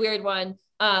it's a really weird one.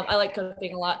 I like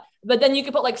cooking a lot, but then you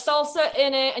can put like salsa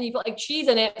in it, and you put like cheese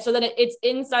in it. So then it's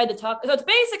inside the taco. So it's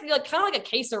basically like kind of like a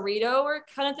quesarito or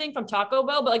kind of thing from Taco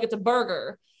Bell, but like it's a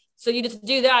burger. So you just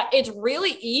do that. It's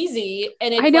really easy.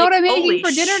 And it's I know like, what I'm holy making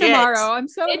for dinner shit. tomorrow. I'm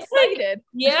so It's like- excited.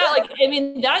 yeah, like,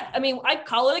 I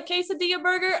call it a quesadilla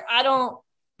burger. I don't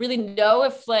really know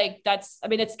if like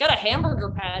it's got a hamburger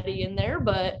patty in there,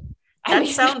 but That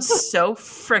sounds so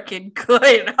freaking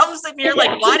good. I'm sitting here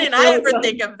like, why didn't I ever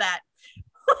think of that?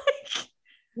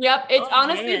 Yep, it's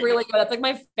honestly man. really good. It's like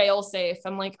my fail safe.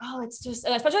 I'm like, oh, it's just,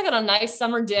 and especially like on a nice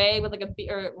summer day with like a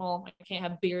beer. Well, I can't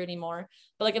have beer anymore,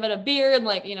 but like if I had a beer and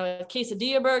like, a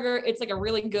quesadilla burger, it's like a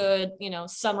really good,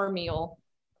 summer meal.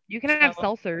 You can have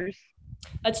seltzers.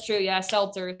 That's true. Yeah,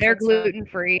 seltzers. They're gluten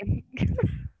free.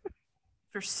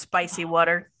 For spicy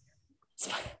water.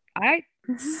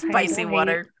 Spicy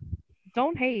water.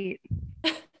 Don't hate.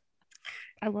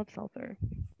 I love seltzer.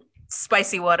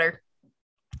 Spicy water.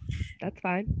 That's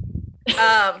fine.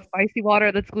 Um, Spicy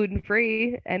water that's gluten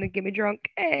free and it get me drunk.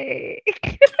 Hey.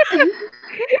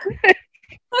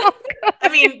 I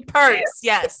mean, perks,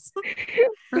 yes.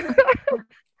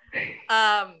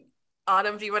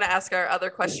 Autumn, do you want to ask our other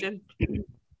question?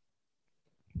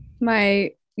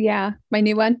 My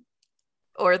new one.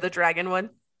 Or the dragon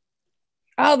one?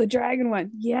 Oh, the dragon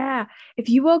one. Yeah. If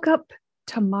you woke up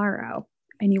tomorrow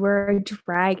and you were a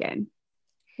dragon,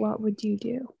 what would you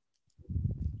do?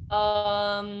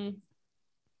 I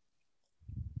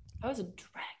was a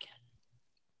dragon.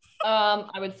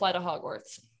 I would fly to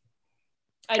Hogwarts.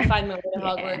 I'd find my way to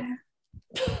Hogwarts.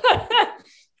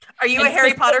 Are you a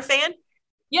Harry Potter fan?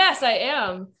 Yes, I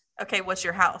am. Okay, what's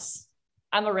your house?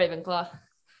 I'm a Ravenclaw.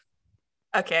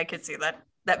 Okay, I could see that.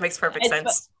 That makes perfect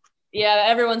sense. Yeah,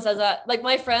 everyone says that. Like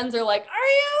my friends are like,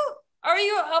 are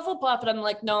you a Hufflepuff? And I'm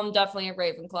like, no, I'm definitely a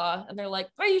Ravenclaw. And they're like,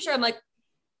 are you sure? I'm like,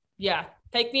 yeah,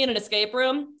 take me in an escape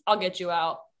room. I'll get you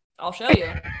out. I'll show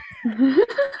you.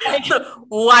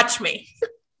 Watch me.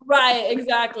 Right,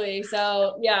 exactly.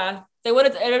 So yeah. So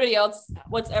what's everybody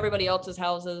else's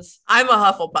houses? I'm a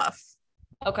Hufflepuff.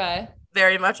 Okay.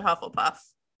 Very much a Hufflepuff.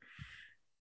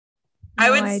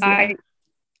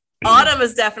 Autumn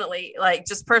is definitely, like,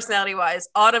 just personality wise,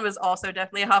 Autumn is also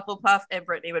definitely a Hufflepuff, and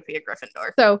Brittany would be a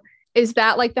Gryffindor. So is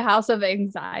that like the house of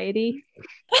anxiety?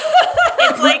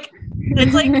 It's like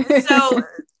so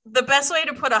the best way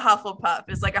to put a Hufflepuff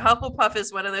is like a Hufflepuff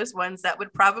is one of those ones that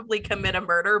would probably commit a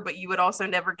murder, but you would also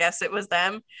never guess it was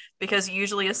them because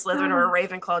usually a Slytherin or a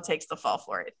Ravenclaw takes the fall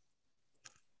for it.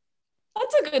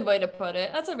 That's a good way to put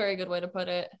it. That's a very good way to put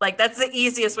it. Like, that's the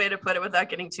easiest way to put it without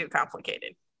getting too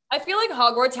complicated. I feel like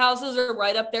Hogwarts houses are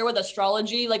right up there with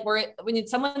astrology. Like when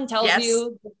someone tells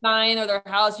you the sign or their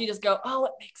house, you just go, oh,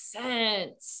 it makes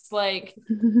sense. Like,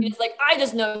 it's like, I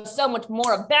just know so much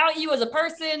more about you as a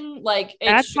person. Like,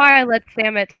 that's why I let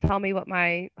Samet tell me what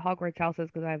my Hogwarts house is,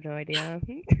 because I have no idea.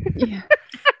 Yeah.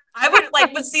 I would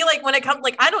but see, like, when it comes,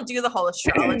 like, I don't do the whole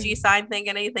astrology sign thing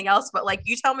and anything else, but like,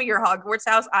 you tell me your Hogwarts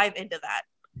house, I'm into that.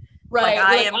 Right. Like,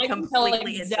 I am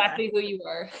completely exactly into that. Who you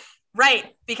are.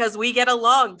 Right, because we get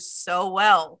along so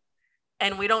well,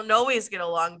 and we don't always get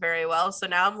along very well. So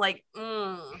now I'm like,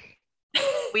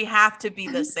 we have to be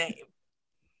the same.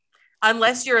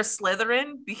 Unless you're a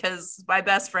Slytherin, because my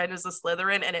best friend is a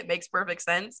Slytherin, and it makes perfect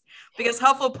sense. Because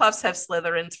Hufflepuffs have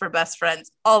Slytherins for best friends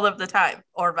all of the time,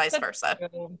 or vice versa.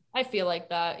 True. I feel like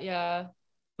that, yeah.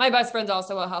 My best friend's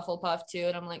also a Hufflepuff too,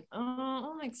 and I'm like,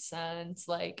 oh, that makes sense.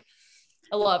 Like,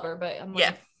 I love her, but I'm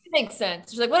like, it makes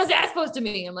sense. She's like, what is that supposed to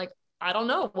mean? I'm like, I don't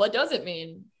know. What does it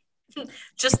mean?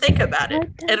 Just think about it.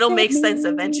 It'll make sense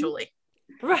eventually.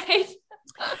 Right.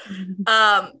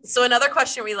 So another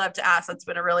question we love to ask that's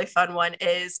been a really fun one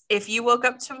is, if you woke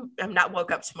up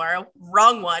tomorrow,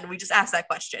 wrong one. We just asked that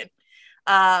question.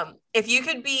 If you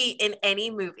could be in any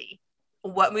movie,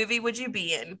 what movie would you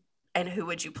be in and who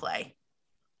would you play?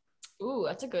 Ooh,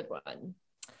 that's a good one.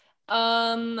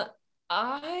 I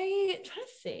try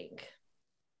to think.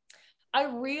 I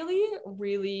really,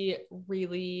 really,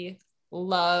 really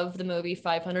love the movie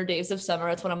 500 Days of Summer.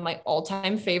 It's one of my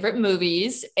all-time favorite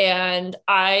movies. And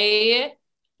I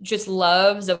just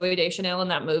love Zooey Deschanel in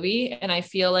that movie. And I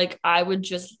feel like I would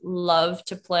just love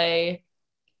to play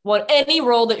any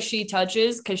role that she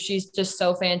touches, because she's just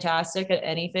so fantastic at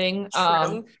anything.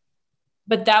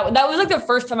 But that was like the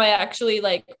first time I actually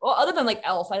other than like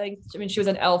Elf, she was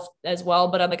an elf as well.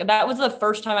 But I'm like, that was the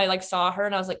first time I like saw her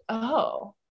and I was like,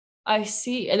 oh, I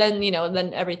see. And then,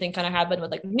 then everything kind of happened with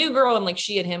like New Girl, and like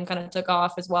she and him kind of took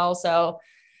off as well. So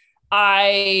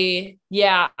I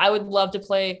would love to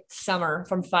play Summer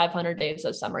from 500 Days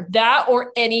of Summer. That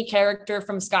or any character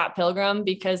from Scott Pilgrim,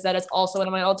 because that is also one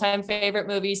of my all-time favorite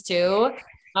movies too.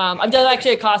 I've done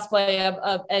actually a cosplay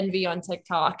of Envy on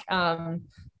TikTok.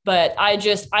 But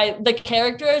the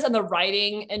characters and the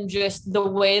writing and just the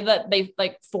way that they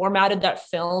like formatted that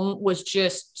film was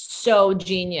just so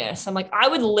genius. I'm like, I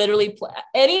would literally play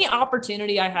any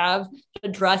opportunity I have to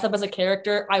dress up as a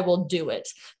character, I will do it.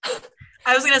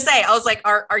 I was gonna say, I was like,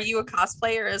 are you a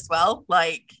cosplayer as well?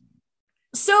 Like,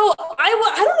 so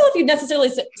I don't know if you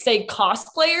necessarily say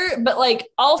cosplayer, but like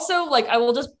also like I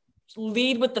will just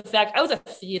lead with the fact I was a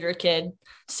theater kid.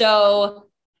 So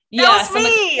yeah, that was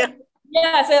me.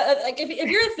 Yeah, so like if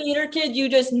you're a theater kid, you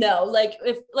just know. Like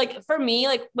if like for me,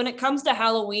 like when it comes to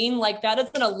Halloween, like that is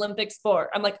an Olympic sport.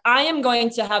 I'm like, I am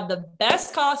going to have the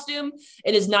best costume.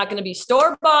 It is not going to be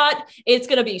store bought. It's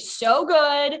going to be so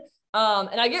good.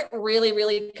 And I get really,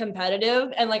 really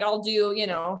competitive, and like I'll do,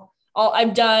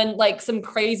 I've done like some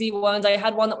crazy ones. I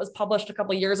had one that was published a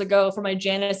couple of years ago for my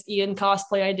Janice Ian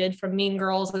cosplay I did from Mean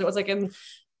Girls. It was like in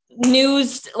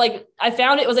news, like I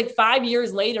found it was like 5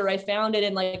 years later I found it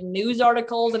in like news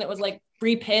articles, and it was like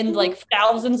repinned like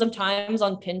thousands of times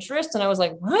on Pinterest, and I was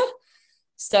like, what?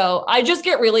 So I just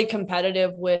get really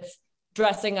competitive with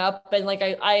dressing up, and like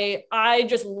I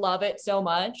just love it so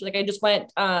much. Like I just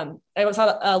went I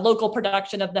saw a local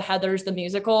production of the Heathers the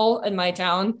musical in my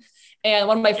town, and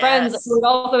one of my friends who was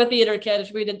also a theater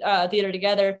kid, we did theater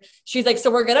together. She's like,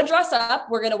 so we're going to dress up.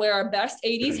 We're going to wear our best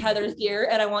 80s Heathers gear.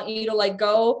 And I want you to like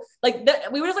go like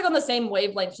we were just like on the same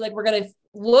wavelength. So like, we're going to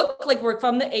look like we're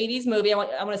from the 80s movie. I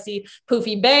want to see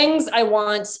poofy bangs. I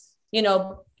want,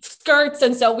 skirts.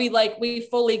 And so we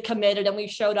fully committed, and we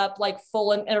showed up like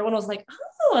full, and everyone was like,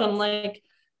 oh, and I'm like,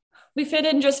 we fit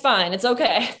in just fine. It's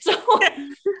okay. So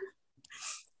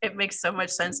it makes so much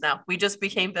sense now. We just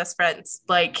became best friends.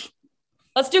 Like,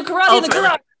 let's do karate in the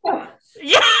garage.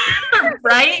 Yeah,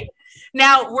 right?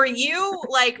 Now, were you,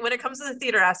 like, when it comes to the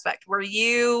theater aspect, were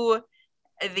you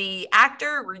the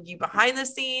actor? Were you behind the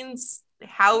scenes?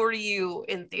 How were you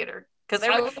in theater? Because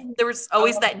there was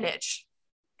always that niche.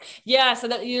 Yeah, so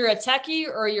that you're a techie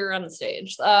or you're on the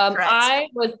stage. I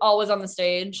was always on the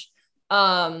stage.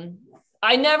 I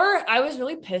was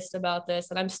really pissed about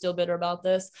this, and I'm still bitter about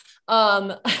this.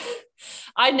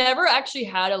 I never actually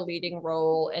had a leading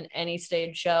role in any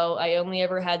stage show. I only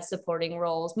ever had supporting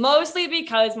roles, mostly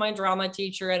because my drama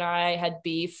teacher and I had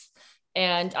beef,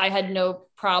 and I had no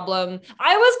problem.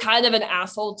 I was kind of an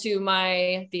asshole to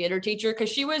my theater teacher because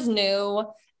she was new,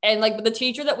 and like the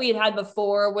teacher that we had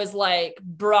before was like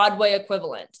Broadway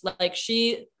equivalent. Like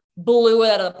she blew it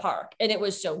out of the park, and it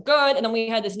was so good. And then we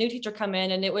had this new teacher come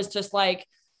in, and it was just like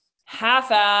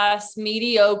half-ass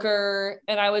mediocre,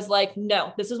 and I was like,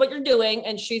 no, this is what you're doing.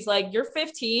 And she's like, you're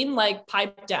 15, like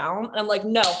pipe down. And I'm like,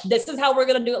 no, this is how we're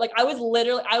gonna do it. Like I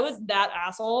was that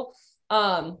asshole.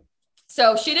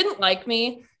 So she didn't like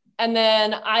me, and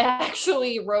then I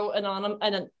actually wrote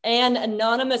an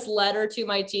anonymous letter to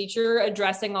my teacher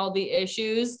addressing all the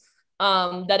issues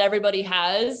that everybody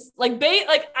has. Like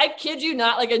I kid you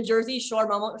not, like a Jersey Shore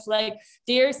moment was like,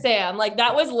 dear Sam, like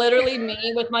that was literally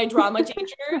me with my drama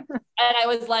teacher. And I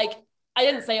was like, I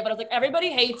didn't say it, but I was like, everybody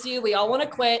hates you. We all want to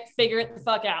quit. Figure it the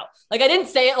fuck out. Like I didn't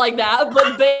say it like that,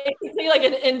 but basically like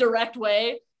an indirect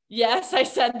way. Yes, I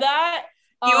said that.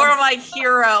 You are my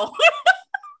hero.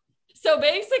 So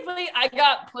basically I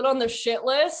got put on the shit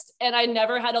list, and I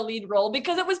never had a lead role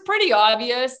because it was pretty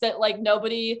obvious that like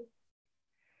nobody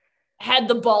had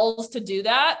the balls to do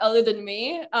that other than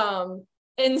me.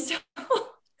 And so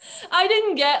I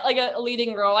didn't get like a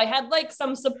leading role. I had like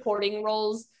some supporting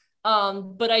roles,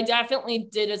 but I definitely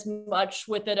did as much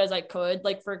with it as I could.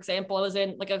 Like, for example, I was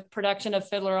in like a production of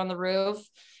Fiddler on the Roof.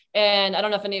 And I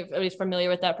don't know if anybody's familiar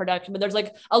with that production, but there's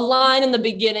like a line in the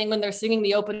beginning when they're singing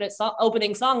the opening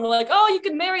song. They're like, oh, you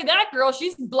can marry that girl.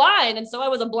 She's blind. And so I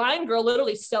was a blind girl,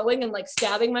 literally sewing and like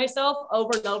stabbing myself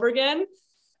over and over again.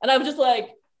 And I was just like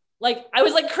I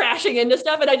was like crashing into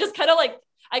stuff. And I just kind of like,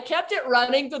 I kept it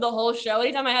running through the whole show.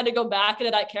 Anytime I had to go back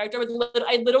into that character,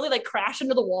 I literally like crash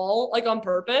into the wall, like on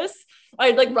purpose.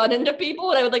 I'd like run into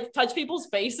people, and I would like touch people's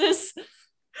faces.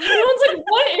 Everyone's like,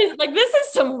 what is, like, this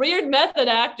is some weird method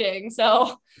acting.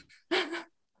 So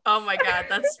oh my God,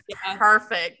 that's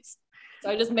perfect. So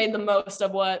I just made the most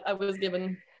of what I was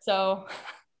given. So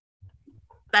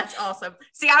that's awesome.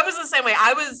 See, I was the same way.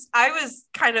 I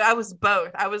was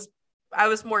both. I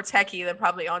was more techie than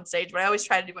probably on stage, but I always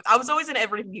tried to do both. I was always in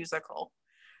every musical.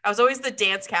 I was always the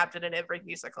dance captain in every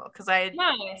musical because I had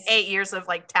 8 years of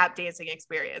like tap dancing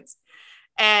experience.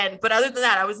 But other than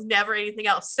that, I was never anything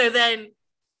else. So then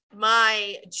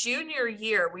my junior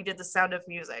year, we did The Sound of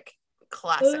Music,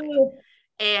 classic. Ooh.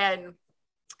 And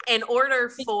in order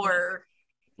for,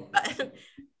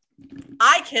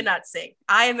 I cannot sing.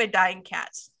 I am a dying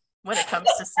cat when it comes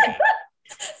to singing.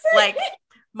 Like,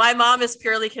 my mom is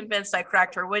purely convinced I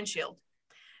cracked her windshield.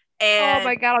 Oh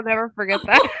my God, I'll never forget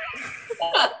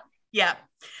that. Yeah.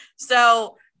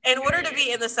 So in order to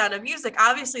be in The Sound of Music,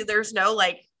 obviously there's no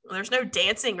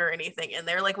dancing or anything in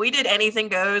there. Like we did Anything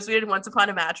Goes. We did Once Upon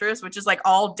a Mattress, which is like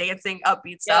all dancing,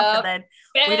 upbeat stuff. And then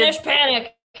Spanish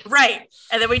Panic. Right.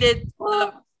 And then we did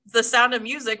The Sound of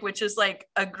Music, which is like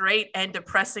a great and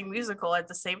depressing musical at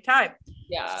the same time.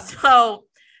 Yeah. So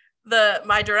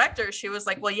my director, she was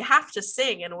like, well, you have to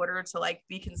sing in order to like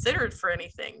be considered for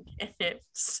anything in it.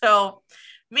 So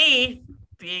me,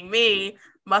 being me,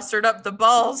 mustered up the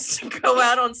balls to go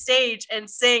out on stage and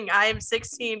sing I Am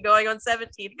 16 Going on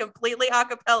 17 completely a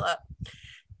cappella.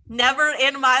 Never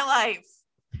in my life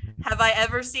have I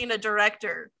ever seen a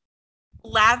director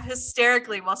laugh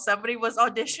hysterically while somebody was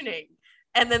auditioning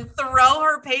and then throw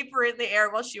her paper in the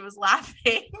air while she was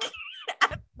laughing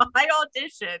at my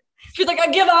audition. She's like, I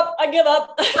give up.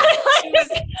 She was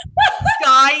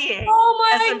dying. Oh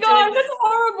my God, that's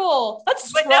horrible.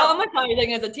 That's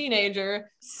traumatizing as a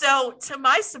teenager. So to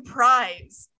my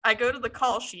surprise, I go to the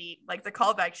call sheet, like the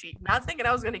callback sheet, not thinking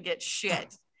I was going to get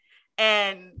shit.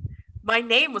 And my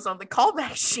name was on the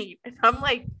callback sheet. And I'm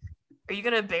like, are you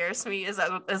going to embarrass me? Is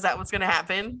that what's going to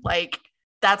happen? Like,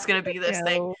 that's going to be this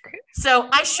thing. So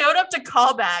I showed up to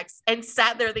callbacks and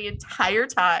sat there the entire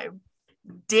time.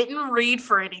 Didn't read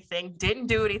for anything, didn't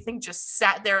do anything, just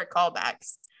sat there at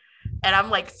callbacks. And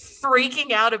I'm like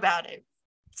freaking out about it.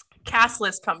 Cast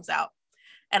list comes out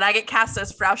and I get cast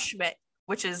as Frau Schmidt,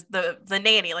 which is the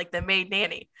nanny, like the maid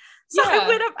nanny. So I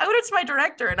went up to my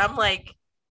director and I'm like,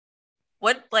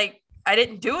 what? Like, I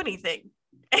didn't do anything.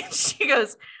 And she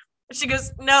goes,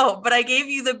 no, but I gave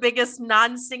you the biggest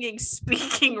non-singing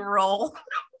speaking role.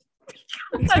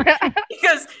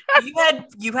 Because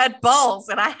you had balls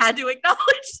and I had to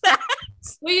acknowledge that.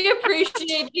 We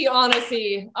appreciate the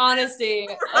honesty.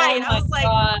 Right. Oh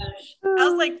I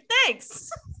was like, thanks.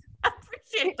 I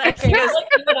appreciate that. She goes,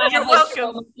 you're welcome.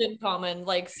 So much in common,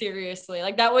 like seriously.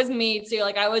 Like that was me too.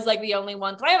 Like I was like the only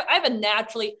one. I have a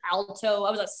naturally alto.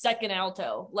 I was a second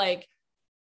alto. Like,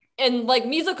 and like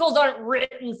musicals aren't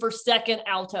written for second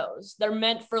altos. They're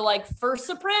meant for like first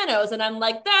sopranos. And I'm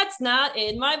like, that's not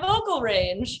in my vocal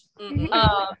range. Mm-hmm.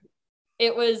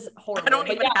 It was horrible. I don't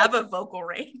even have a vocal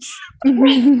range.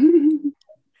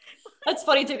 That's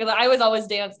funny too, because I was always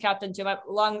dance captain too.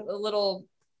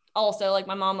 Also, like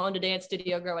my mom owned a dance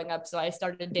studio growing up. So I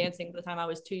started dancing by the time I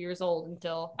was 2 years old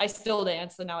until I still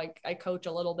dance. And now I coach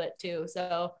a little bit too.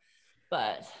 So,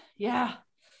 but yeah.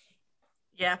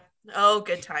 Yeah. Oh,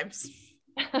 good times.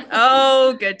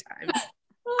 Oh, good times.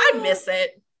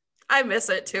 I miss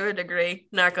it to a degree,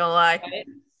 not gonna lie. Right.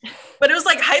 But it was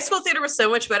like high school theater was so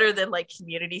much better than like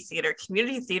community theater.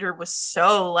 Community theater was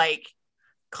so like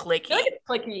clicky. I feel like it's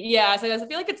clicky. Yeah, so I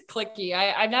feel like it's clicky.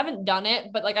 I haven't done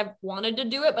it, but like I've wanted to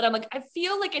do it, but I'm like, I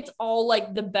feel like it's all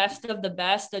like the best of the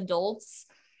best adults.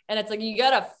 And it's like you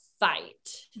gotta fight.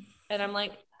 And I'm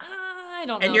like, I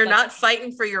don't know. And you're not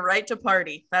fighting for your right to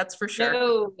party. That's for sure.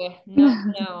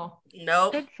 No.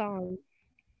 Nope. Good song.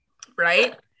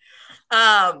 Right?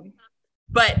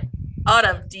 But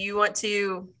Autumn, do you want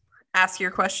to ask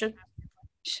your question?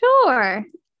 Sure.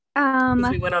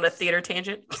 We went on a theater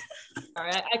tangent. All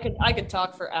right. I could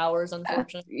talk for hours,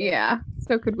 unfortunately. Yeah,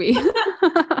 so could we.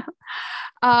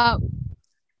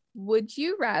 Would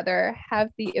you rather have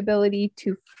the ability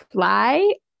to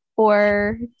fly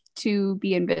or to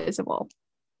be invisible?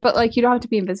 But like you don't have to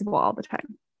be invisible all the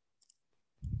time.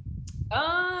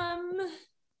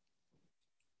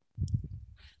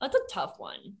 That's a tough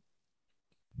one.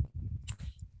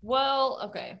 Well,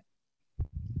 okay.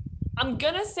 I'm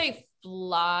gonna say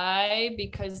fly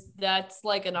because that's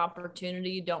like an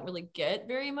opportunity you don't really get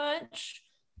very much.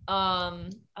 I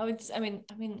mean,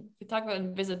 we talk about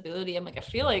invisibility. I'm like, I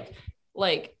feel like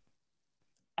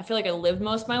I lived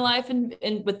most of my life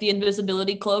in with the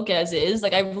invisibility cloak as is.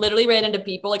 Like I literally ran into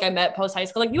people like I met post high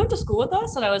school, like, you went to school with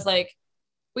us? And I was like,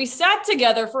 we sat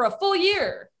together for a full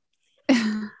year.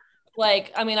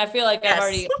 Like, I mean, I feel like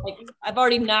yes. I've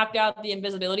already knocked out the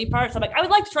invisibility part. So I'm like, I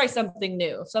would like to try something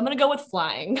new. So I'm going to go with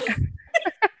flying.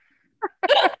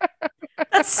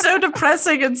 That's so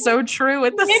depressing and so true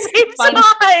at the same time.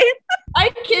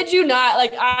 I kid you not.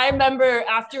 Like, I remember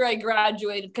after I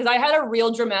graduated, because I had a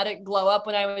real dramatic glow up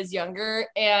when I was younger.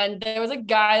 And there was a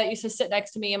guy that used to sit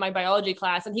next to me in my biology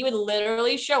class. And he would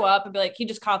literally show up and be like, he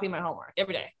just copied my homework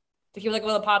every day. Like, he was like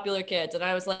one of the popular kids. And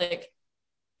I was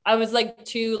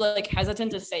too like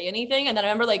hesitant to say anything. And then I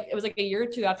remember like, it was like a year or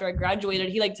two after I graduated,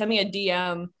 he like sent me a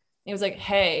DM. He was like,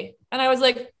 hey. And I was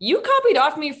like, you copied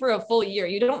off me for a full year.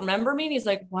 You don't remember me? And he's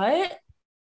like, what?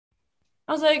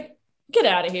 I was like, get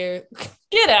out of here.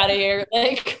 get out of here.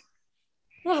 Like,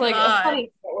 I was like, God. funny if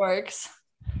it works.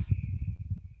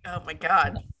 Oh my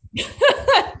God.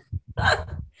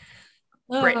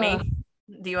 Brittany,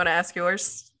 do you want to ask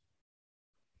yours?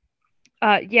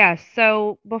 Yes.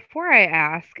 So before I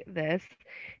ask this,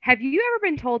 have you ever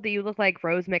been told that you look like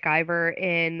Rose McIver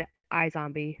in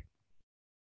iZombie?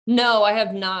 No, I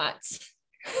have not.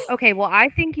 Okay, well, I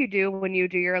think you do when you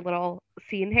do your little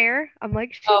scene hair. I'm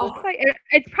like, she Oh. looks like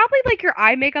it's probably like your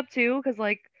eye makeup too, because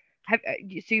like, so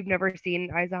you've never seen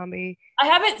iZombie? I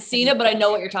haven't seen it, but I know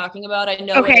what you're talking about. I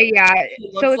know. Okay, yeah.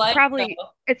 It So looks like,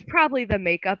 it's probably the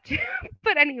makeup too.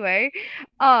 But anyway,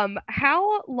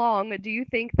 how long do you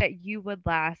think that you would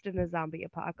last in the zombie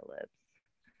apocalypse?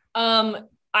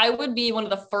 I would be one of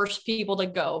the first people to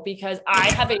go because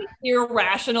I have an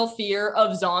irrational fear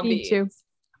of zombies. Me too.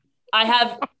 I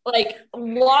have like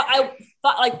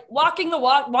watching The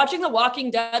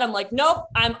Walking Dead. I'm like, nope,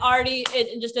 I'm already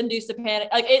it just induced a panic.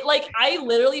 I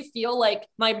literally feel like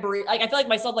my breath, like I feel like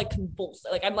myself like convulsed.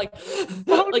 Like I'm like,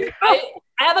 I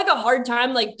have like a hard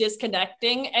time like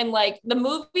disconnecting. And like the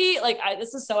movie,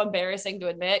 this is so embarrassing to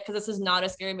admit because this is not a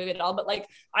scary movie at all. But like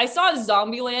I saw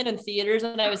Zombieland in theaters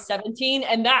when I was 17,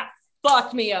 and that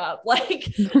fucked me up.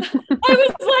 Like I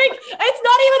was like, it's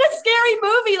not even a scary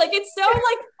movie. Like it's so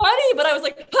like funny, but I was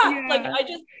like, Yeah. like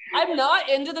I'm not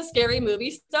into the scary movie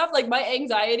stuff. Like my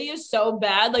anxiety is so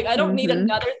bad. Like I don't need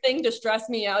another thing to stress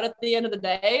me out at the end of the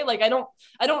day. Like I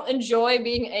don't enjoy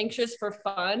being anxious for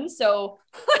fun. So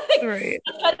Right.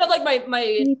 that's kind of like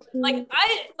my like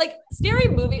I like scary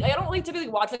movie. I don't really typically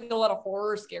watch like a lot of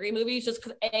horror scary movies just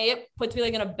because it puts me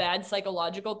like in a bad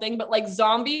psychological thing. But like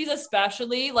zombies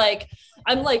especially, like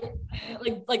I'm like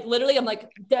literally I'm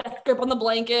like death grip on the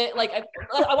blanket. Like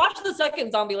I watched the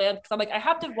second Zombieland because I'm like I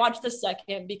have to watch the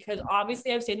second because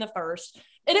obviously I've seen the first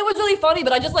and it was really funny.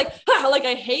 But I just like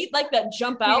I hate like that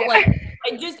jump out. Yeah. Like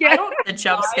I don't The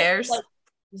jump scares.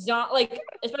 Like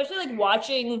especially like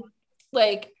watching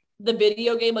like the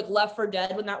video game like Left 4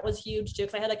 Dead when that was huge too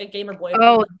because I had like a gamer boyfriend.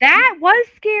 Oh, that was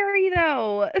scary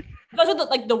though. Because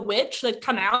of the witch that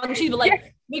come out and she'd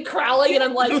like be crawling and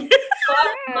I'm like, fuck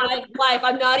my life.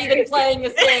 I'm not even playing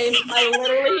this game. I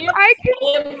literally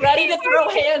am ready to throw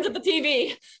hands at the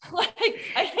TV. Like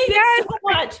I hate it so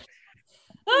much.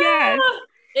 Yes.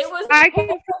 It was. I can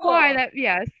see why that.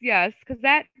 Yes, because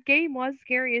that game was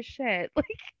scary as shit. Like,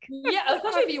 yeah,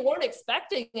 especially if you weren't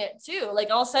expecting it too.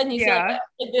 Like all of a sudden you see like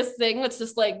this thing that's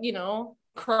just like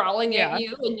crawling at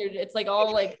you, and it's like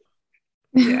all like.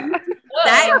 Yeah.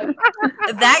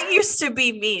 That used to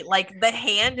be me. Like the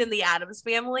hand in the Addams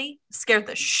Family scared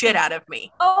the shit out of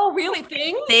me. Oh, really?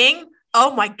 Thing?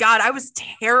 Oh my God, I was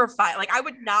terrified. Like I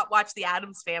would not watch the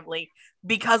Addams Family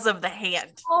because of the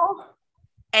hand. Oh.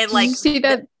 And Did you see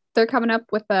that they're coming up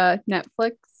with a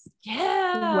Netflix?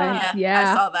 Yeah.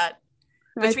 I saw that.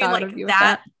 Between like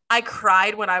that, I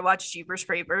cried when I watched Jeepers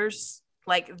Creepers.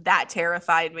 Like that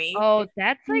terrified me. Oh,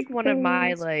 that's like one of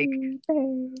my like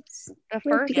the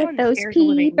first one those scares the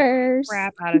living peepers.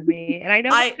 crap out of me, and I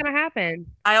know what's gonna happen.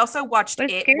 I also watched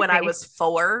But it when I was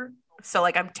 4, so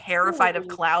like I'm terrified of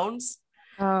clowns.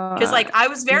 Because like I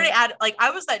was very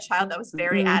I was that child that was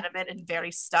very adamant and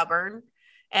very stubborn.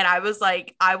 And I was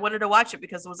like, I wanted to watch it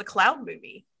because it was a clown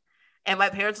movie. And my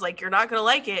parents were like, you're not going to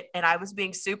like it. And I was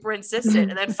being super insistent.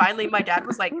 And then finally my dad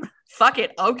was like, fuck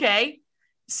it. Okay.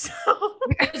 So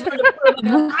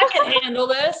I can handle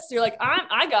this. You're like,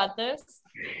 I got this.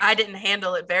 I didn't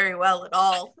handle it very well at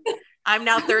all. I'm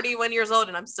now 31 years old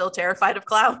and I'm still terrified of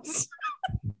clowns.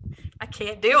 I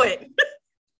can't do it.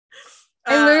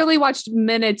 I literally watched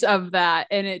minutes of that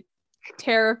and it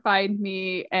terrified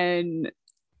me, and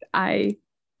I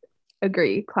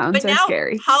agree. Clowns are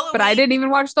scary. But I didn't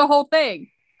even watch the whole thing.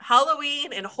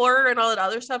 Halloween and horror and all that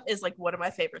other stuff is like one of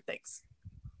my favorite things.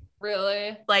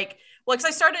 Really? Like, well,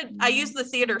 because I used the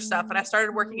theater stuff and I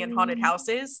started working in haunted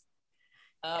houses.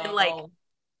 And like,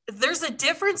 there's a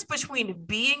difference between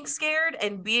being scared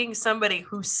and being somebody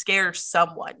who scares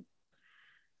someone.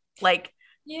 Like,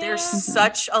 there's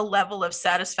such a level of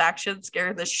satisfaction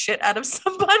scaring the shit out of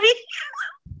somebody.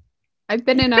 I've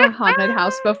been in a haunted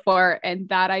house before, and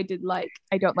that I did like.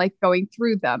 I don't like going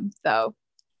through them, though.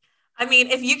 I mean,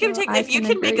 if you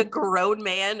can make a grown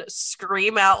man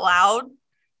scream out loud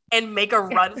and make a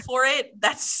run for it,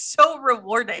 that's so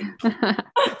rewarding.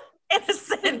 In a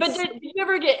sense. But did you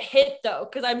ever get hit though?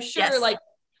 Because I'm sure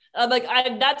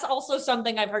that's also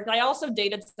something I've heard. I also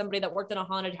dated somebody that worked in a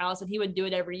haunted house, and he would do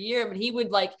it every year, but he would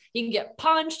he can get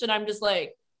punched, and I'm just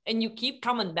like, and you keep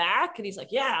coming back, and he's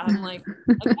like, yeah. I'm like,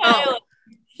 okay.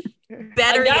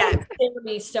 Better yet, scared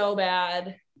me so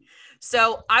bad.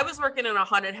 So I was working in a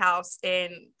haunted house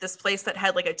in this place that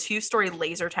had like a 2-story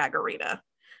laser tag arena.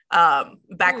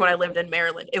 Back when I lived in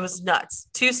Maryland. It was nuts.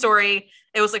 2-story.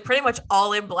 It was like pretty much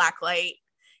all in black light.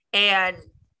 And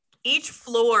each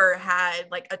floor had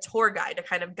like a tour guide to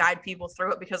kind of guide people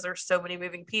through it because there's so many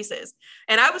moving pieces.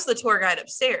 And I was the tour guide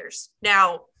upstairs.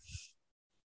 Now,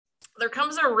 there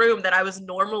comes a room that I was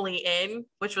normally in,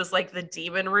 which was like the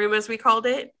demon room, as we called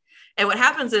it. And what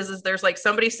happens is there's like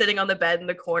somebody sitting on the bed in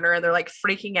the corner and they're like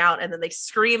freaking out. And then they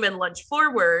scream and lunge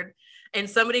forward. And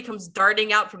somebody comes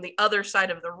darting out from the other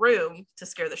side of the room to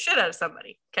scare the shit out of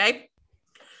somebody. Okay.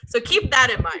 So keep that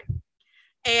in mind.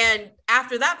 And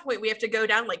after that point, we have to go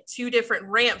down like 2 different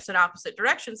ramps in opposite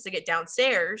directions to get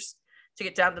downstairs, to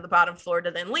get down to the bottom floor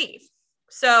to then leave.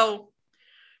 So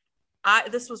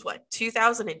this was what,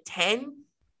 2010?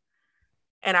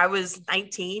 And I was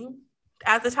 19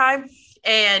 at the time.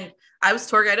 And I was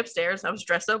tour guide upstairs. I was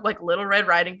dressed up like Little Red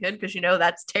Riding Hood because, you know,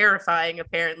 that's terrifying,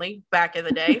 apparently, back in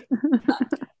the day.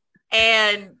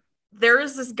 And there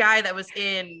was this guy that was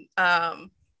in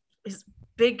his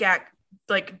big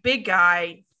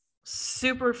guy,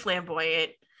 super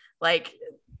flamboyant. Like,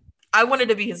 I wanted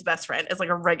to be his best friend as like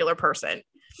a regular person.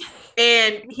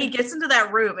 And he gets into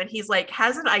that room and he's like,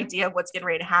 has an idea of what's getting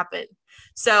ready to happen.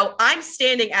 So I'm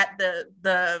standing at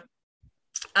the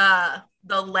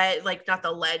ledge, like not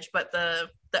the ledge, but the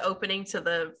opening to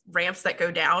the ramps that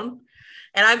go down.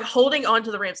 And I'm holding on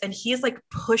to the ramps and he's like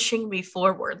pushing me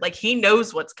forward. Like he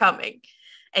knows what's coming.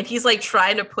 And he's like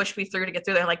trying to push me through to get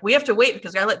through there. Like, we have to wait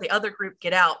because we gotta let the other group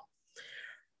get out.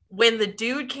 When the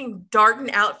dude came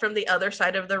darting out from the other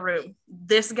side of the room,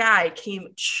 this guy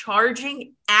came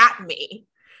charging at me,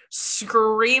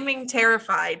 screaming,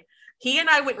 terrified. He and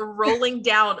I went rolling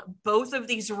down both of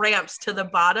these ramps to the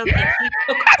bottom and he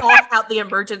took off out the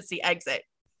emergency exit.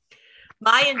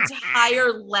 My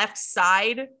entire left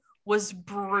side was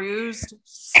bruised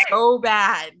so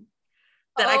bad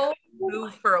that I couldn't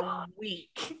move for a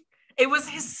week. It was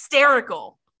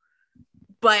hysterical.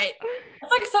 But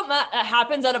it's like something that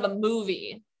happens out of a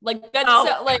movie. Like that's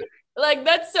so, like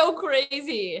that's so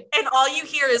crazy. And all you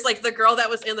hear is like the girl that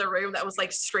was in the room that was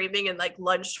like screaming and like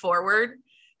lunged forward.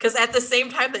 Because at the same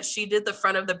time that she did, the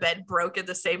front of the bed broke at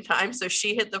the same time. So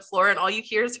she hit the floor and all you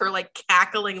hear is her like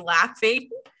cackling, laughing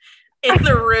in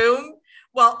the room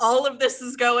while all of this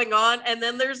is going on. And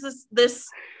then there's this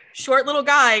short little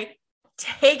guy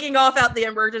taking off out the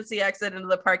emergency exit into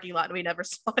the parking lot. And we never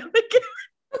saw him again.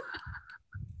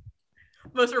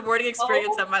 Most rewarding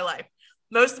experience of my life.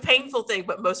 Most painful thing,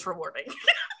 but most rewarding.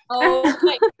 Oh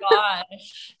my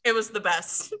gosh. It was the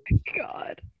best. Oh my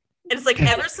God. And it's like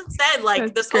ever since then, like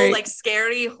that's this great. Whole like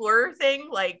scary horror thing,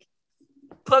 like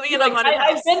put me in a haunted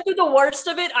house. I've been through the worst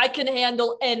of it. I can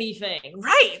handle anything.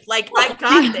 Right. Like I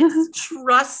got this.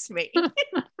 Trust me.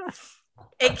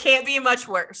 It can't be much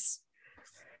worse.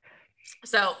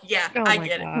 So yeah, I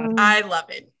get it. I love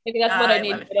it. Maybe that's what I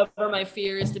need to get over my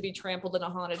fear is to be trampled in a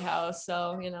haunted house.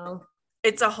 So, you know.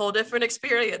 It's a whole different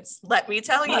experience, let me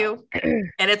tell you.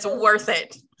 And it's worth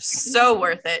it. So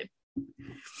worth it.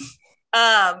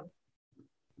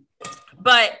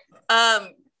 But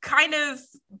kind of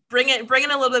bringing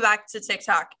a little bit back to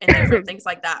TikTok and different things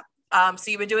like that. So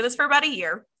you've been doing this for about a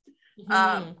year.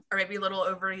 Or maybe a little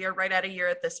over a year, right at a year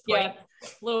at this point. Yeah,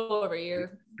 a little over a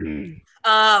year.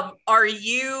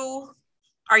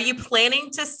 Are you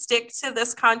planning to stick to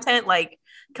this content like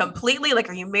completely? Like,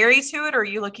 are you married to it, or are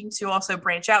you looking to also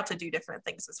branch out to do different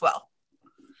things as well?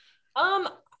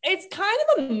 It's kind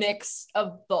of a mix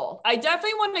of both. I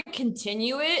definitely want to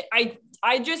continue it. I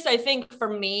think for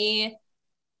me,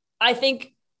 I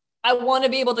think I want to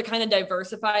be able to kind of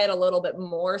diversify it a little bit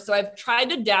more. So I've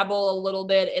tried to dabble a little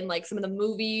bit in like some of the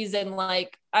movies, and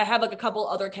like I have like a couple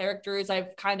other characters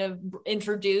I've kind of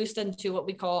introduced into what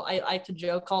we call, I like to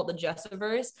joke, call it the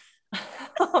Jessiverse.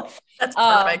 That's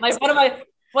perfect.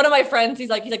 One of my friends, he's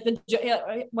like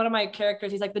one of my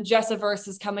characters, he's like, the Jessiverse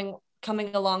is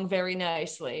coming along very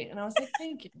nicely. And I was like,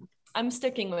 thank you. I'm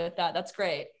sticking with that. That's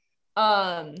great.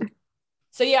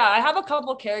 So yeah, I have a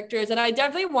couple characters, and I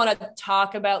definitely want to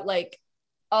talk about like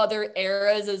other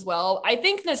eras as well. I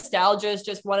think nostalgia is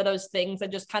just one of those things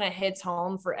that just kind of hits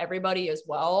home for everybody as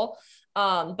well.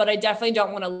 But I definitely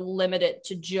don't want to limit it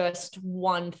to just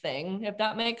one thing, if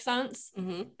that makes sense.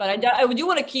 Mm-hmm. But I do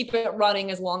want to keep it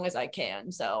running as long as I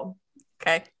can. So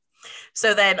okay.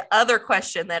 So then, other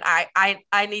question that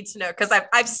I need to know, because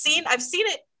I've seen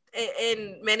it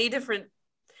in many different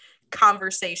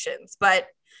conversations, but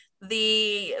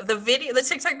the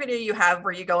TikTok video you have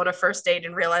where you go on a first date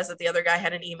and realize that the other guy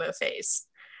had an emo face,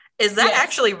 is that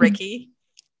actually Ricky?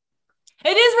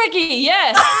 It is Ricky.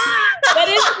 Yes, that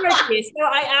is Ricky.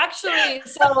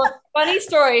 So funny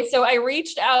story. So I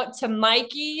reached out to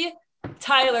Mikey,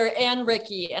 Tyler, and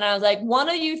Ricky, and I was like, one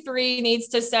of you three needs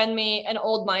to send me an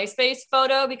old MySpace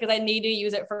photo because I need to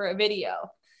use it for a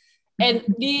video. And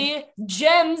the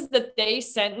gems that they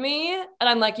sent me, and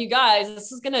I'm like, you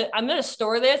guys, I'm gonna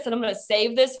store this and I'm gonna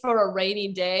save this for a rainy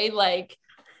day. Like,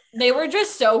 they were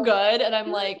just so good. And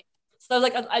I'm like, so I was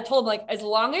like, I told them, like, as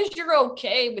long as you're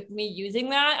okay with me using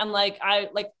that, I'm like, I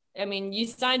mean, you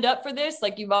signed up for this,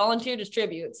 like, you volunteered to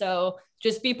distribute, so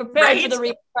just be prepared for the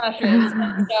repercussions.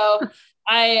 So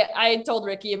I told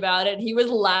Ricky about it. He was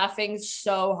laughing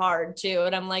so hard too,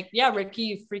 and I'm like, yeah, Ricky,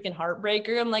 you freaking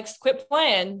heartbreaker. I'm like, quit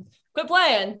playing. Because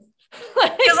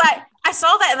I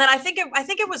saw that, and then I think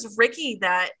it was Ricky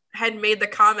that had made the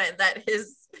comment that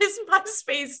his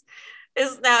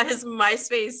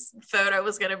MySpace photo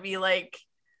was gonna be like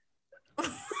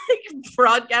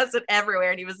broadcasted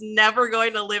everywhere, and he was never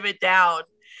going to live it down.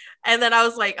 And then I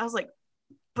was like,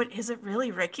 but is it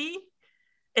really Ricky?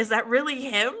 Is that really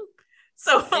him?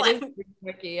 So like,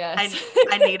 Ricky, yes.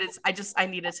 I needed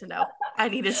to know. I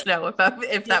needed to know if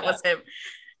that was him.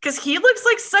 Because he looks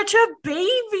like such a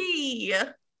baby.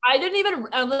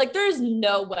 I'm like, there's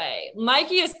no way.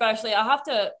 Mikey especially,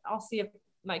 I'll see if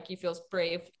Mikey feels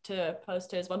brave to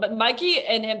post his one. But Mikey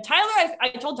and him, Tyler, I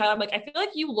told Tyler, I'm like, I feel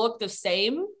like you look the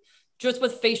same, just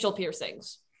with facial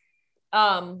piercings. But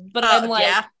I'm like,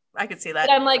 yeah, I could see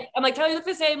that. I'm like, Tyler, you look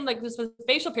the same, like, just with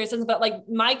facial piercings. But like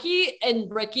Mikey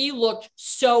and Ricky looked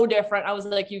so different. I was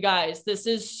like, you guys, this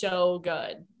is so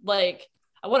good. Like,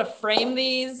 I want to frame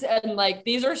these, and like,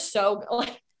 these are so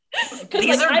like,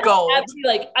 these are gold. I've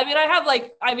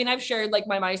shared like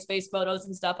my MySpace photos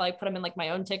and stuff. I put them in like my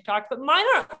own TikTok, but mine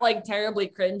aren't like terribly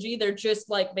cringy. They're just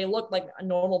like, they look like a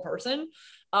normal person.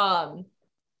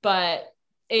 But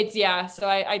it's, yeah. So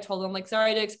I told them, like,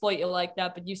 sorry to exploit you like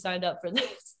that, but you signed up for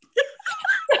this.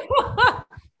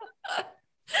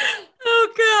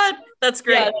 Oh God, that's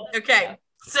great. Yeah, okay.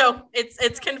 So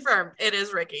it's confirmed. It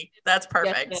is Ricky. That's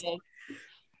perfect. Yes,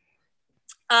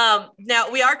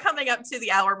 now we are coming up to the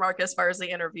hour mark as far as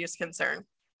the interview is concerned,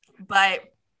 but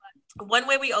one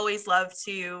way we always love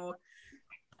to,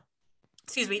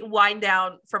 wind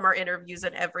down from our interviews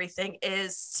and everything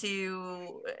is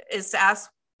to ask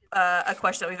a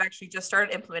question that we've actually just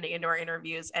started implementing into our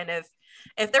interviews. And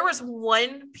if there was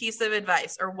one piece of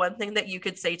advice or one thing that you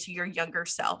could say to your younger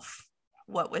self,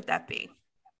 what would that be?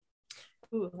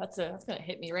 Ooh, that's gonna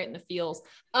hit me right in the feels.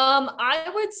 I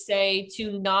would say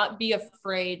to not be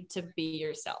afraid to be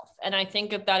yourself. And I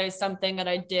think that is something that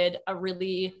I did a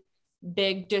really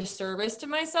big disservice to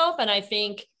myself. And I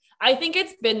think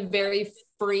it's been very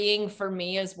freeing for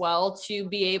me as well to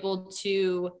be able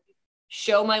to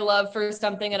show my love for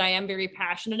something that I am very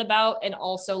passionate about, and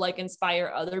also like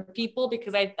inspire other people,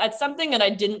 because that's something that I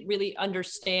didn't really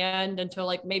understand until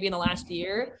like maybe in the last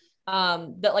year.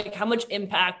 That like how much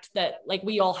impact that like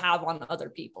we all have on other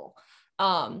people.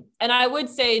 And I would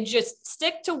say just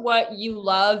stick to what you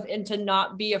love and to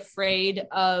not be afraid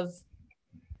of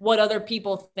what other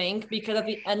people think, because at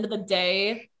the end of the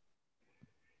day,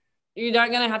 you're not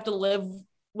going to have to live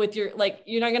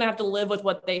with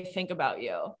what they think about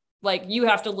you. Like, you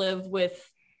have to live with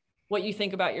what you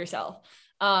think about yourself.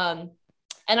 And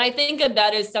I think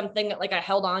that is something that like I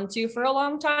held on to for a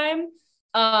long time.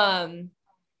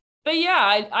 But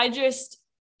yeah,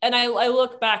 I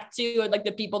look back to like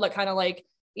the people that kind of like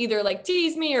either like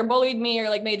teased me or bullied me or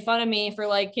like made fun of me for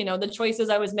like, you know, the choices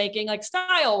I was making, like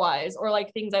style wise, or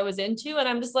like things I was into. And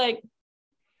I'm just like,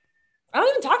 I don't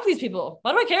even talk to these people.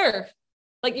 Why do I care?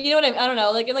 Like, you know what I don't know.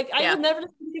 Like I will never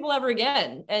see people ever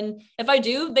again. And if I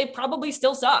do, they probably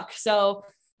still suck. So,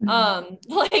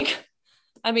 like,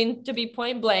 I mean, to be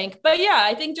point blank, but yeah,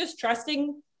 I think just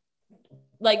trusting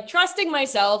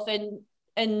myself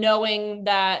and knowing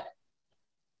that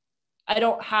I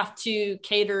don't have to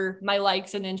cater my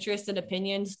likes and interests and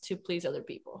opinions to please other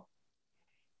people.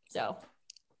 So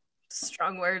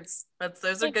strong words.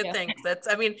 Those are good things.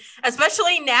 I mean,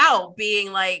 especially now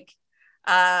being like,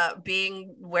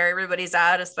 being where everybody's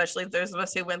at, especially those of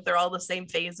us who went through all the same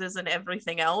phases and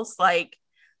everything else, like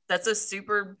that's a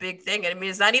super big thing. I mean,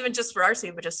 it's not even just for our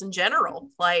scene, but just in general.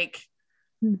 Like,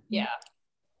 yeah,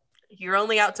 you're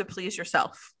only out to please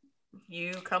yourself.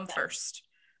 You come first,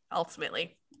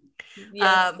 ultimately.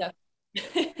 Yes,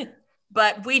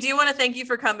 but we do want to thank you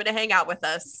for coming to hang out with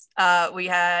us. We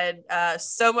had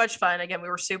so much fun. Again, we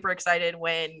were super excited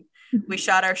when we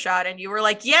shot our shot and you were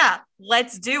like, yeah,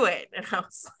 let's do it. And I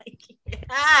was like,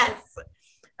 yes.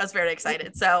 I was very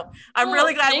excited. So I'm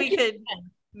really glad we could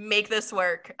make this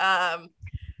work.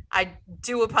 I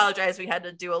do apologize. We had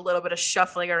to do a little bit of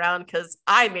shuffling around because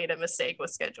I made a mistake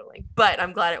with scheduling, but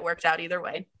I'm glad it worked out either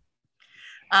way.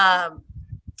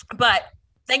 But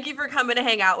thank you for coming to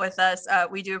hang out with us.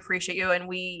 We do appreciate you, and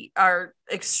we are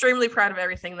extremely proud of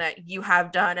everything that you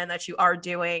have done and that you are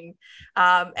doing.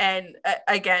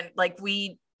 Again, like,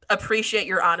 we appreciate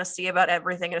your honesty about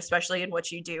everything, and especially in what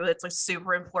you do. It's a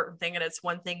super important thing, and it's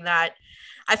one thing that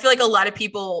I feel like a lot of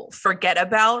people forget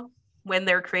about when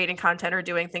they're creating content or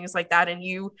doing things like that. And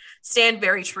you stand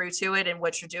very true to it in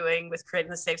what you're doing with creating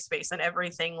the safe space and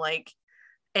everything. Like,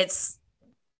 it's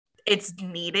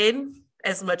needed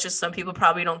as much as some people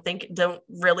probably don't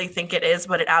really think it is,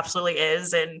 but it absolutely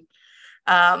is. And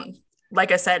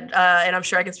like I said, and I'm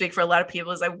sure I can speak for a lot of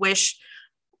people, is I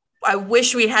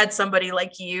wish we had somebody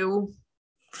like you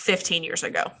 15 years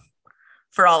ago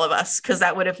for all of us, because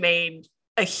that would have made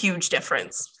a huge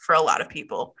difference for a lot of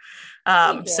people.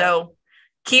 So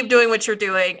keep doing what you're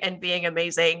doing and being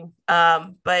amazing.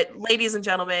 But ladies and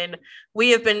gentlemen,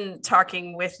 we have been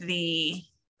talking with the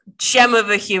gem of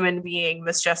a human being,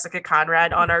 Miss Jessica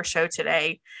Conrad, on our show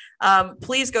today.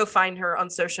 Please go find her on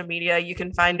social media. You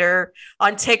can find her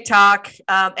on TikTok,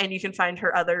 and you can find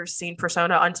her other scene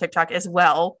persona on TikTok as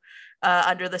well,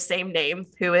 under the same name,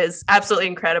 who is absolutely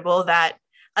incredible, that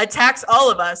attacks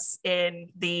all of us in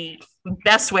the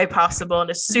best way possible and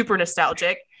is super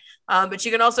nostalgic. But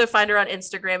you can also find her on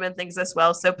Instagram and things as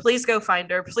well. So please go find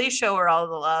her. Please show her all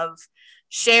the love.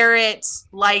 Share it,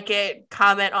 like it,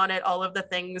 comment on it, all of the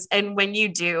things. And when you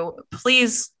do,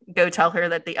 please go tell her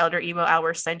that the Elder Emo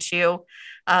Hours sent you.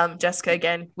 Jessica,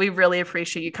 again, we really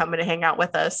appreciate you coming to hang out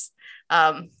with us.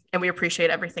 And we appreciate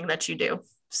everything that you do.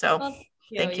 So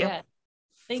thank you. Yeah.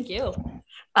 Thank you.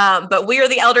 But we are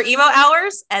the Elder Emo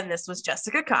Hours, and this was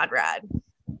Jessica Conrad.